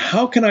says,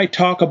 how can I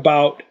talk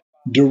about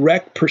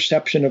direct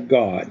perception of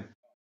God?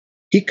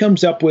 He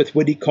comes up with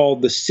what he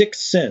called the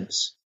sixth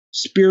sense,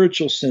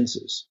 spiritual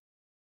senses.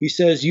 He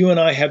says, you and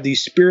I have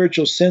these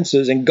spiritual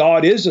senses, and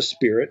God is a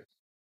spirit,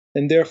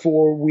 and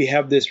therefore we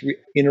have this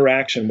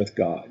interaction with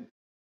God.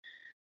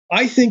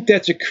 I think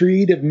that's a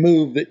creative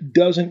move that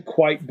doesn't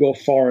quite go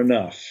far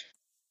enough.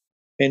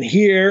 And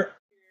here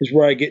is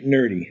where I get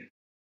nerdy.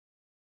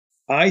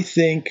 I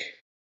think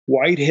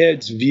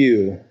Whitehead's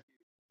view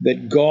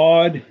that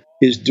God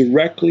is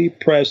directly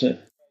present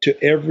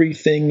to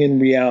everything in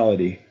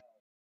reality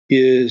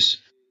is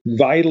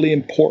vitally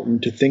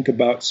important to think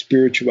about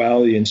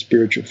spirituality and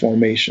spiritual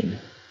formation.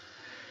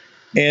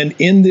 And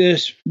in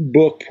this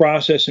book,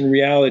 Process and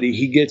Reality,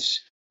 he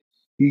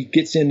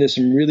gets into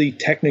some really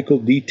technical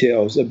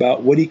details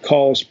about what he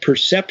calls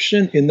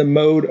perception in the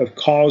mode of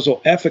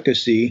causal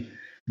efficacy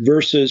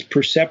versus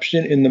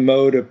perception in the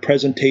mode of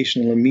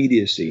presentational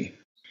immediacy.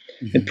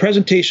 Mm-hmm. And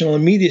presentational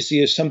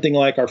immediacy is something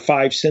like our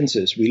five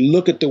senses. We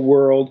look at the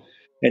world,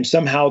 and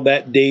somehow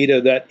that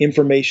data, that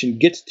information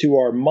gets to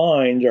our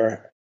minds,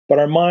 but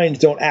our minds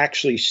don't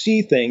actually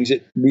see things.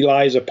 It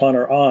relies upon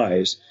our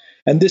eyes.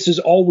 And this is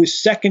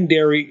always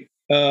secondary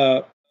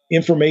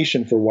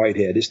information for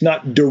Whitehead. It's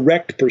not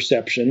direct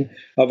perception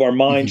of our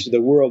minds to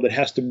the world. It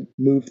has to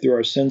move through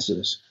our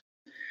senses.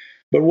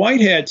 But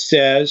Whitehead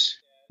says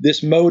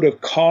this mode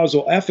of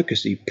causal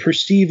efficacy,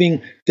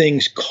 perceiving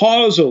things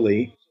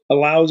causally,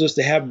 allows us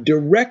to have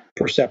direct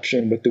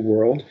perception with the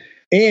world,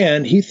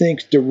 and he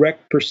thinks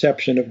direct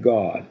perception of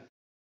God.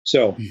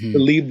 So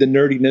leave the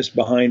nerdiness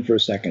behind for a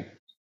second.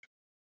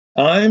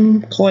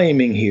 I'm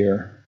claiming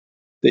here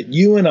that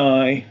you and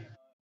I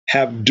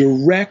have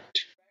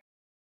direct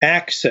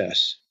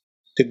access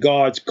to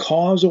God's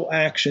causal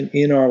action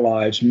in our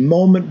lives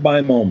moment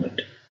by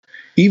moment,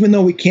 even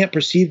though we can't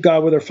perceive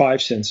God with our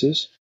five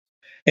senses.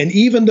 And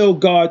even though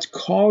God's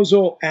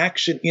causal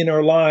action in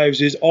our lives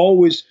is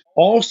always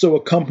also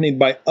accompanied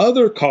by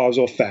other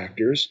causal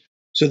factors,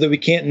 so that we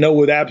can't know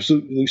with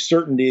absolute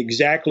certainty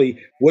exactly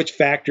which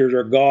factors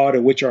are God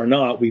and which are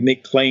not. We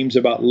make claims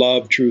about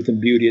love, truth, and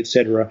beauty,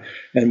 etc.,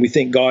 and we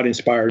think God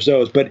inspires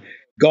those. But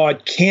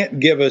God can't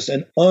give us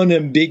an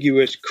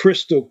unambiguous,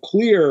 crystal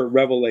clear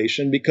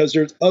revelation because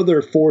there's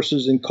other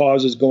forces and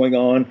causes going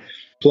on,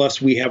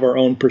 plus we have our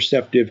own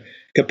perceptive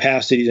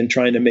capacities in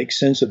trying to make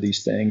sense of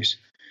these things.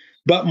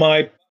 But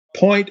my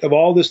point of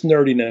all this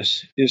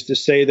nerdiness is to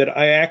say that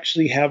I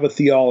actually have a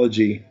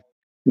theology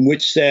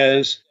which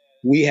says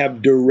we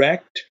have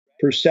direct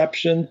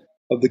perception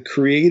of the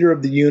creator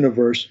of the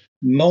universe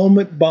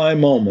moment by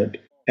moment,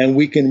 and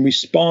we can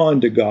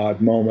respond to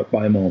God moment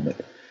by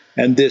moment.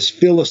 And this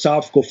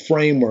philosophical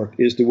framework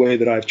is the way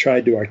that I've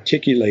tried to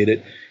articulate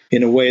it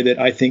in a way that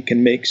I think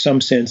can make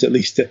some sense, at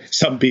least to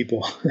some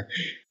people.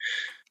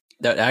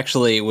 That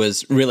actually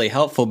was really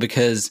helpful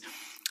because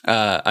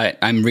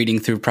I'm reading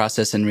through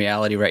Process and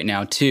Reality right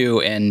now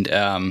too, and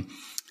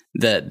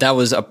that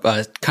was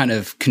a kind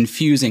of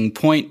confusing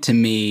point to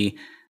me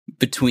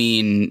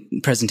between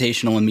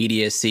presentational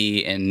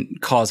immediacy and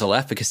causal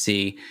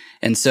efficacy.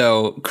 And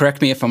so,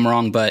 correct me if I'm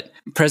wrong, but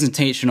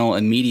presentational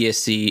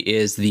immediacy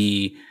is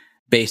the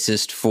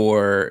basis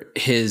for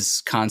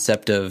his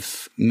concept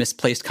of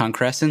misplaced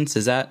concrescence.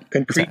 Is that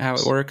how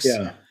it works?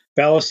 Yeah.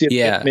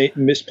 Fallacy of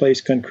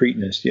misplaced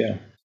concreteness. Yeah.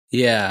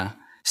 Yeah.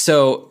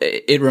 So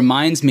it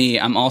reminds me,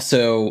 I'm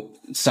also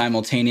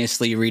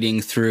simultaneously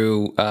reading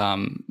through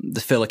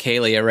the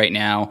Philokalia right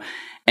now,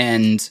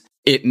 and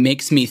it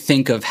makes me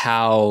think of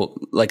how,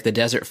 like, the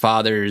Desert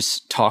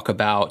Fathers talk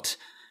about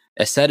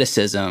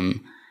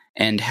asceticism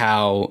and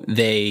how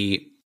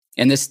they,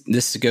 and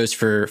this goes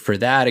for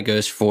that, it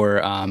goes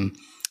for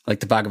like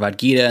the Bhagavad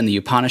Gita and the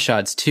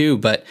Upanishads too,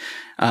 but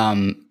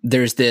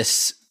there's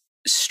this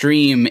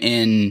stream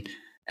in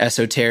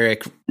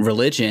esoteric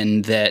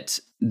religion that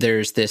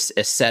there's this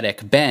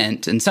ascetic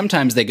bent, and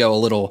sometimes they go a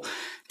little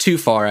too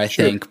far, I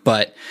think,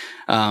 but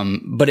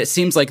it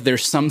seems like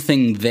there's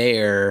something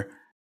there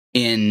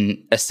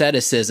in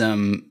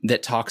asceticism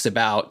that talks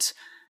about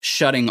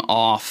shutting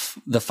off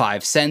the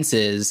five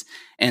senses,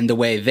 and the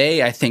way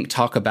they, I think,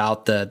 talk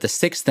about the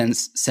sixth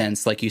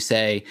sense, like you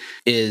say,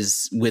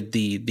 is with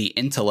the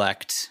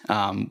intellect,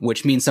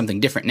 which means something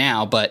different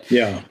now, but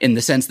in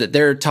the sense that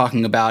they're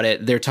talking about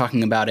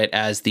it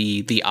as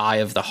the eye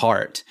of the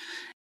heart.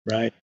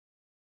 Right.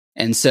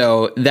 And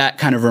so that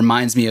kind of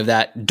reminds me of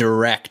that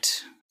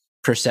direct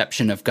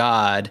perception of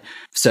God.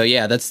 So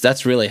yeah,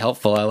 that's really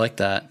helpful. I like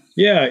that.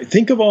 Yeah,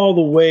 think of all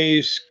the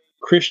ways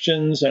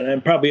Christians,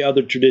 and probably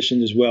other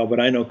traditions as well, but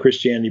I know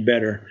Christianity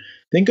better.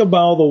 Think of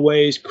all the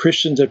ways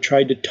Christians have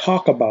tried to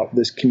talk about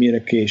this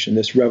communication,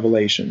 this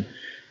revelation.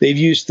 They've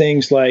used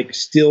things like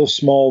still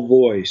small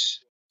voice,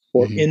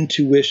 or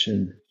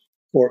intuition,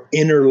 or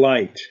inner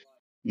light,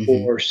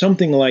 or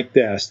something like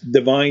this,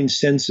 divine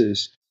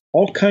senses,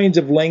 all kinds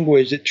of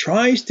language that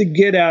tries to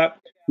get at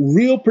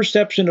real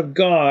perception of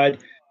God,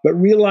 but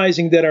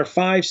realizing that our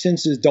five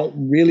senses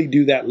don't really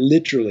do that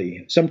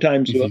literally.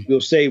 Sometimes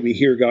we'll say we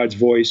hear God's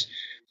voice,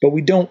 but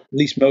we don't, at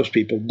least most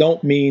people,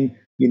 don't mean,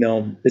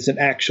 it's an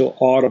actual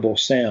audible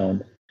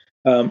sound.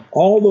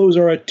 All those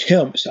are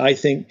attempts, I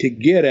think, to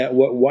get at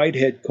what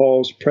Whitehead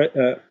calls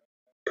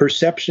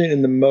perception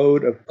in the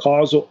mode of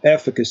causal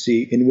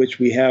efficacy, in which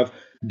we have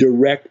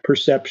direct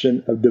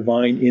perception of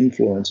divine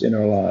influence in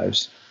our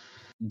lives.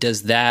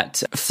 Does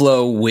that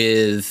flow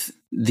with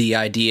the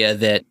idea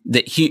that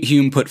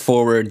Hume put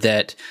forward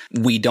that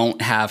we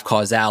don't have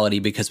causality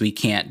because we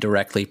can't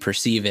directly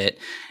perceive it,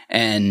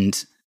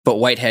 but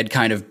Whitehead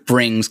kind of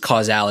brings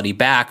causality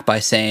back by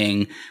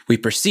saying we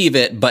perceive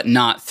it, but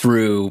not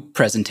through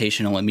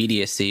presentational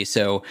immediacy.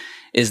 So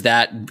is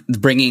that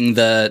bringing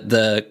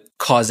the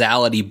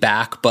causality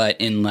back, but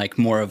in like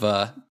more of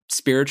a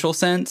spiritual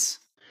sense?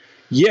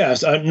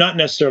 Yes, not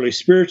necessarily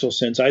spiritual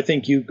sense. I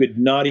think you could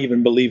not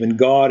even believe in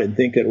God and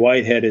think that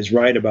Whitehead is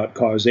right about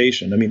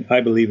causation. I mean,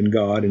 I believe in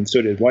God, and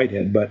so did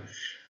Whitehead. But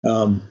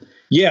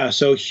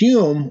so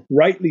Hume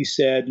rightly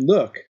said,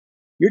 look,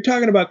 you're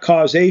talking about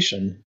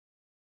causation.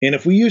 And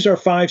if we use our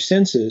five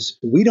senses,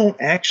 we don't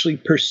actually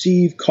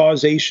perceive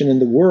causation in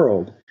the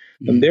world.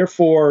 And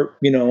therefore,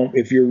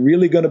 if you're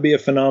really going to be a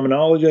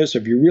phenomenologist,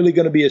 if you're really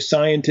going to be a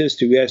scientist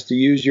who has to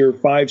use your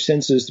five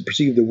senses to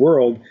perceive the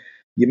world,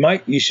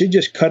 you should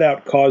just cut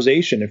out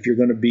causation if you're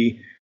going to be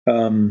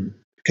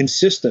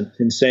consistent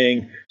in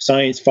saying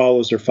science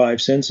follows their five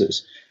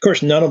senses. Of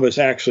course, none of us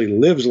actually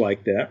lives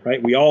like that,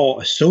 right? We all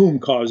assume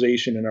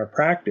causation in our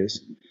practice.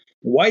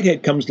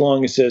 Whitehead comes along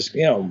and says,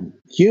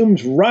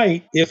 Hume's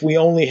right if we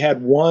only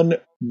had one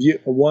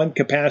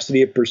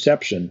capacity of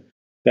perception,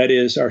 that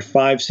is, our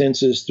five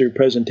senses through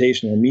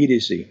presentational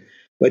immediacy.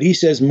 But he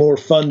says more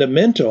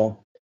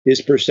fundamental is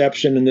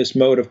perception in this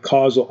mode of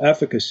causal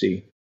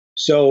efficacy.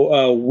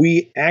 So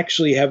we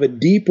actually have a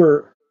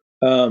deeper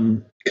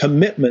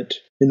commitment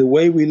in the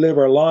way we live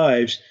our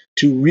lives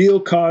to real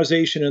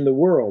causation in the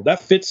world.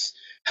 That fits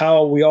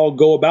how we all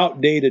go about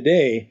day to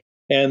day.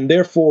 And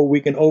therefore, we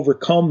can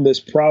overcome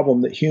this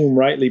problem that Hume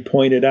rightly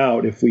pointed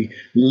out if we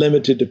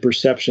limited the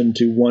perception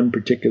to one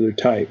particular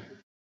type.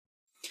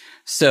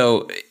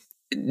 So,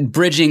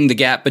 bridging the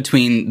gap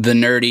between the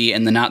nerdy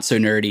and the not so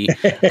nerdy,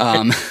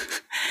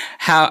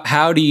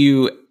 how do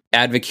you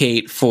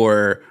advocate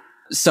for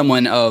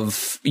someone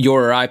of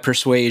your or I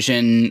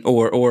persuasion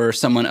or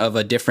someone of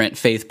a different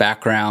faith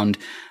background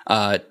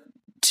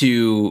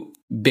to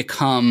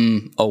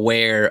become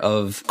aware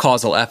of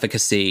causal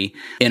efficacy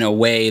in a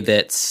way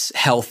that's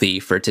healthy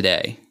for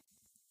today?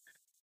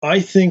 I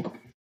think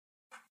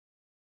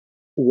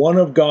one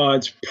of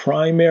God's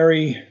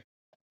primary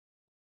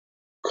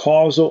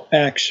causal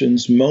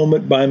actions,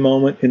 moment by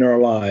moment in our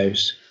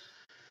lives,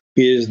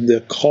 is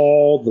the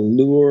call, the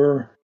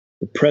lure,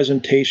 the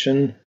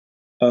presentation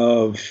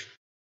of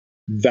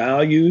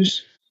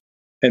values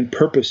and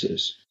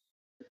purposes.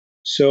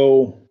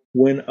 So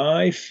when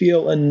I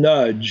feel a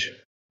nudge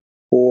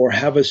or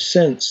have a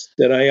sense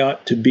that I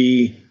ought to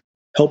be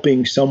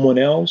helping someone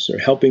else or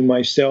helping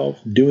myself,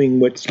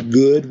 doing what's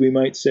good, we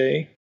might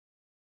say,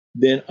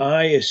 then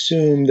I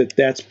assume that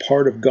that's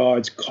part of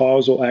God's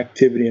causal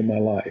activity in my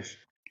life.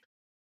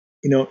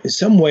 In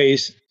some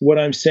ways, what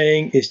I'm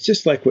saying is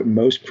just like what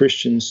most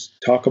Christians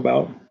talk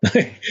about.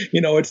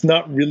 It's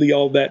not really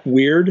all that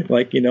weird.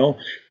 Like,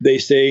 they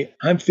say,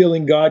 I'm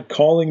feeling God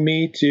calling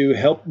me to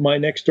help my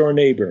next door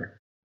neighbor.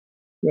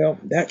 Well,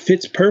 that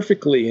fits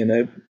perfectly in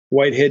a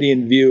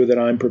Whiteheadian view that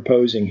I'm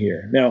proposing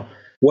here. Now,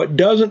 what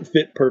doesn't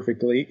fit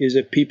perfectly is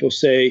if people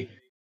say,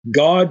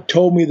 God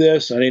told me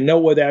this, and I know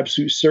with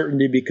absolute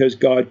certainty because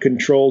God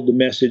controlled the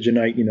message,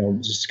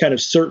 and just kind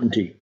of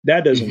certainty.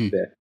 That doesn't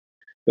fit.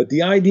 But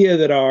the idea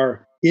that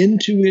our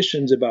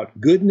intuitions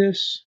about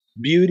goodness,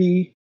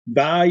 beauty,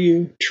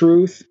 value,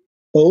 truth,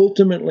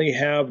 ultimately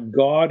have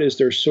God as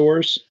their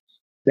source,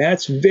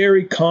 that's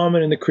very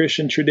common in the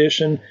Christian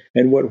tradition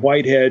and what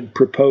Whitehead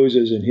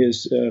proposes in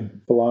his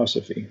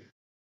philosophy.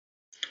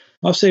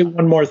 I'll say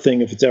one more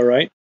thing, if it's all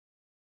right.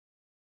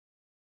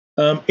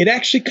 It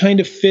actually kind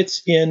of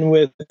fits in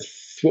with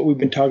what we've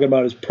been talking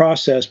about as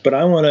process, but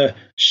I want to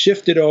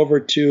shift it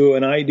over to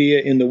an idea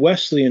in the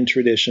Wesleyan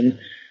tradition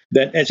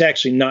that it's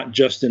actually not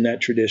just in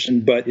that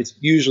tradition, but it's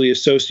usually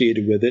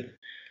associated with it,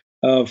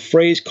 a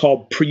phrase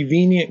called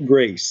prevenient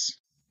grace.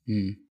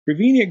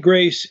 Prevenient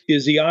grace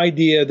is the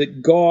idea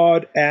that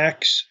God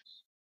acts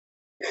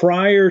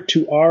prior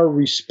to our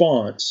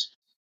response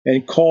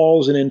and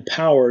calls and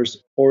empowers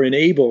or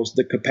enables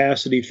the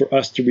capacity for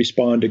us to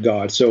respond to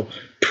God. So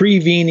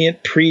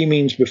prevenient, pre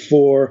means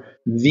before,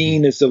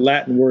 vene is the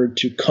Latin word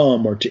to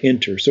come or to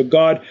enter. So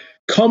God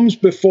comes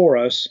before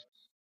us,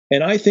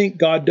 and I think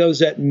God does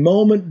that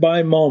moment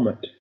by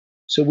moment.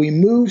 So we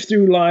move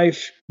through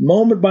life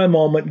moment by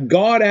moment,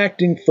 God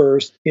acting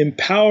first,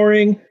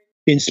 empowering,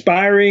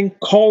 inspiring,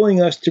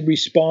 calling us to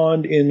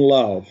respond in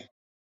love.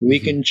 We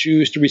can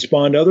choose to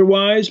respond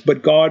otherwise,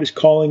 but God is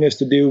calling us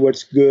to do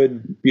what's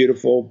good,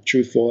 beautiful,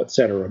 truthful,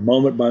 etc.,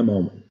 moment by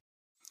moment.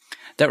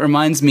 That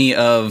reminds me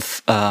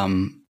of,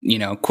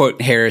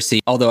 quote, heresy,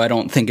 although I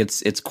don't think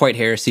it's quite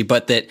heresy,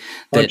 but that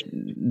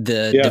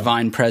the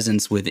divine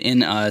presence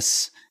within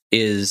us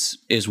is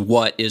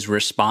what is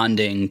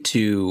responding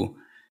to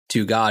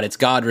God. It's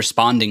God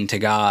responding to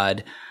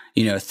God,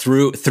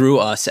 through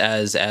us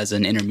as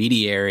an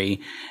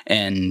intermediary.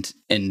 And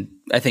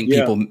I think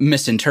people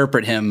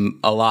misinterpret him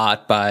a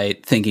lot by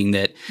thinking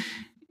that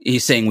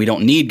he's saying we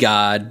don't need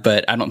God,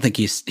 but I don't think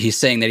he's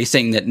saying that. He's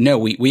saying that no,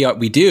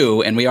 we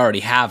do, and we already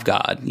have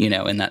God,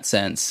 in that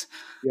sense.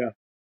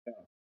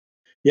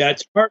 Yeah,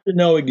 it's hard to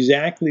know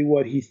exactly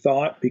what he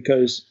thought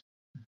because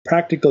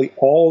practically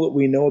all that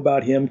we know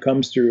about him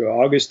comes through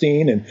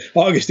Augustine, and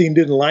Augustine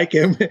didn't like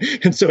him,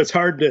 and so it's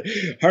hard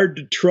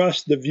to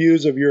trust the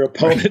views of your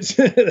opponents,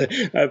 whether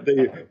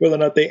or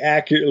not they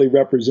accurately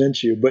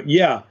represent you. But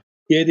yeah,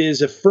 it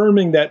is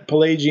affirming that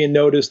Pelagian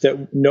notice,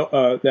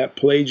 that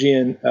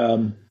Pelagian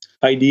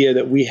idea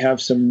that we have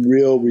some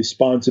real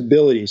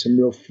responsibility, some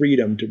real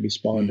freedom to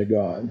respond to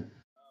God.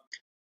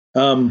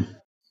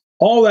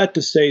 All that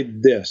to say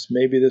this,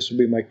 maybe this will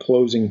be my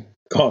closing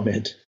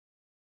comment.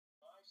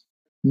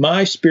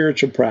 My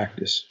spiritual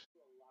practice,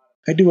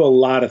 I do a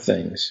lot of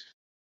things,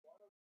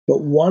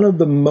 but one of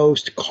the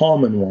most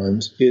common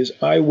ones is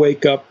I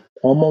wake up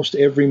almost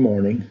every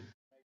morning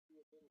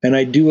and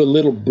I do a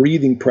little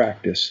breathing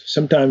practice.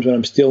 Sometimes when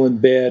I'm still in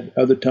bed,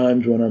 other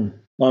times when I'm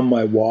on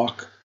my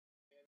walk.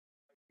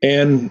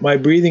 And my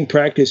breathing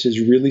practice is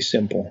really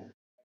simple.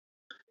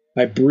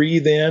 I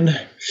breathe in,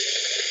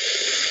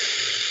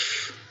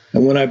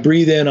 and when I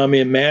breathe in, I'm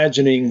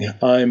imagining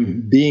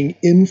I'm being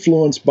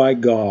influenced by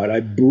God. I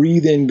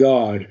breathe in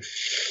God,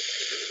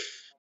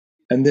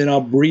 and then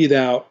I'll breathe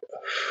out,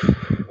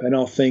 and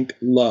I'll think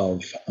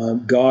love.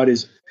 God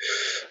is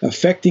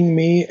affecting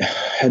me,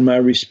 and my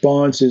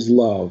response is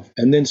love.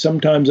 And then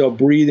sometimes I'll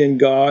breathe in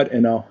God,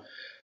 and I'll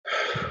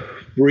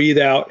breathe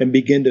out and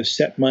begin to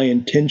set my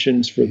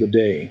intentions for the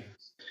day.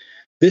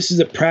 This is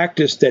a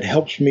practice that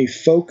helps me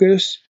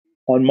focus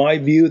on my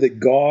view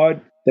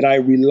that I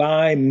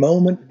rely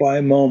moment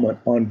by moment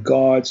on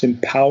God's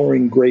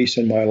empowering grace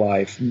in my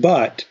life.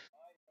 But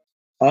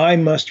I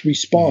must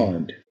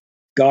respond.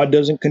 God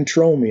doesn't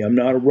control me. I'm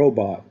not a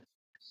robot.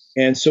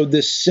 And so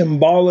this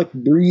symbolic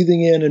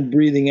breathing in and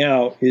breathing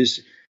out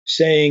is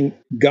saying,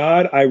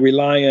 God, I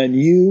rely on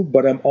you,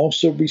 but I'm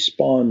also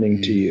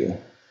responding to you.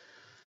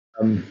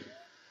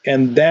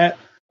 And that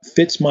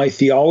fits my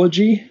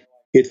theology.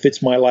 It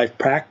fits my life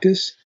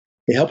practice.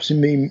 It helps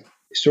me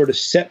sort of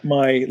set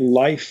my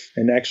life,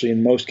 and actually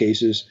in most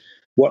cases,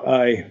 what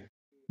I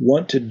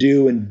want to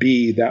do and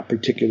be that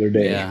particular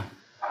day. Yeah,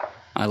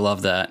 I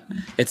love that.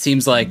 It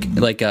seems like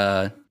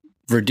a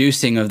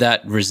reducing of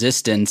that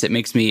resistance. It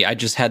makes me, I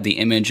just had the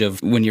image of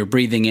when you're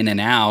breathing in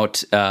and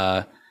out,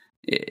 that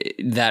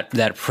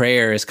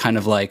prayer is kind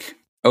of like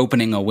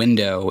opening a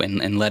window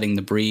and letting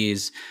the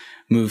breeze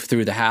move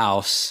through the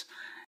house.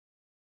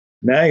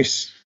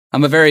 Nice.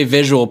 I'm a very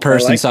visual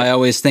person, so I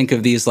always think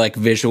of these like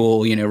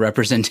visual,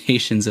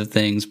 representations of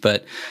things,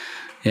 but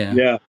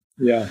yeah.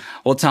 Yeah.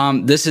 Well,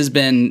 Tom, this has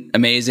been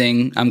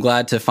amazing. I'm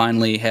glad to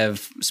finally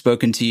have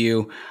spoken to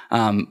you.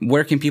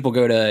 Where can people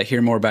go to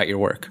hear more about your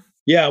work?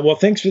 Yeah, well,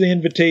 thanks for the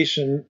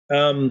invitation.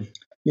 You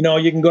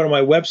can go to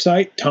my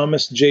website,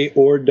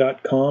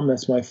 thomasjayoord.com.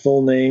 That's my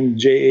full name,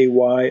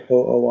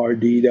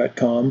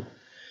 JAYOORD.com.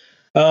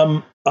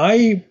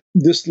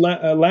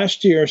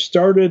 Last year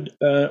started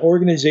an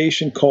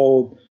organization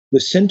called the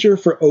Center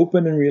for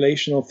Open and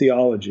Relational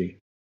Theology.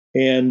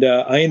 And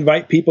I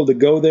invite people to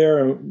go there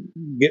and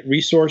get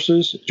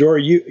resources.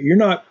 Jory, you're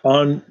not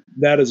on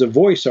that as a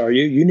voice, are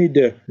you? You need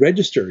to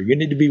register. You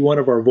need to be one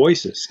of our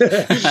voices.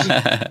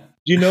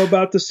 Do you know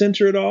about the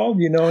center at all?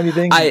 Do you know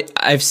anything?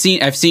 I've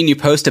seen you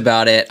post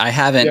about it. I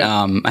haven't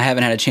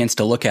had a chance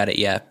to look at it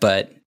yet,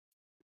 but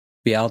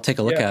yeah, I'll take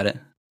a look at it.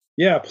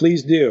 Yeah,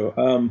 please do.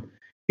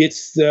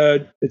 It's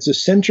a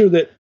center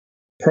that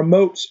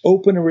promotes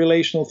open and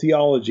relational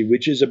theology,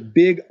 which is a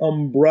big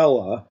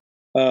umbrella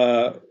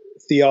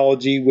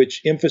theology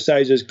which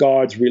emphasizes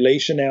God's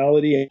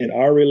relationality and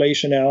our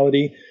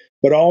relationality,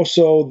 but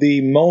also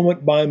the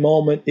moment by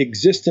moment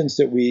existence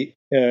that we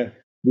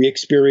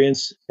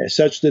experience,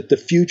 such that the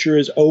future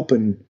is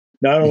open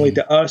not only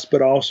to us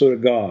but also to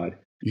God.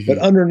 Mm-hmm. But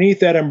underneath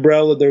that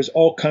umbrella, there's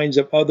all kinds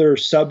of other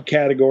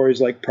subcategories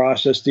like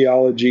process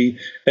theology,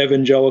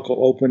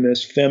 evangelical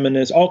openness,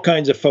 feminists, all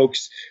kinds of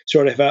folks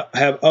sort of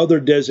have other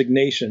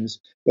designations,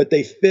 but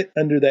they fit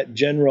under that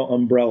general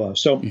umbrella.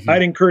 So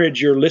I'd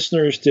encourage your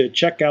listeners to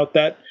check out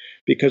that,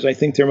 because I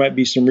think there might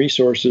be some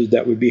resources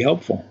that would be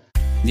helpful.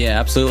 Yeah,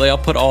 absolutely. I'll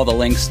put all the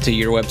links to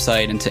your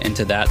website and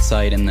into that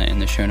site in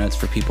the show notes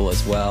for people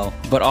as well.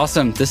 But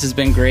awesome. This has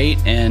been great,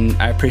 and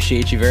I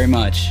appreciate you very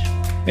much.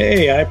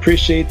 Hey, I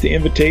appreciate the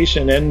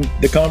invitation and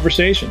the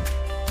conversation.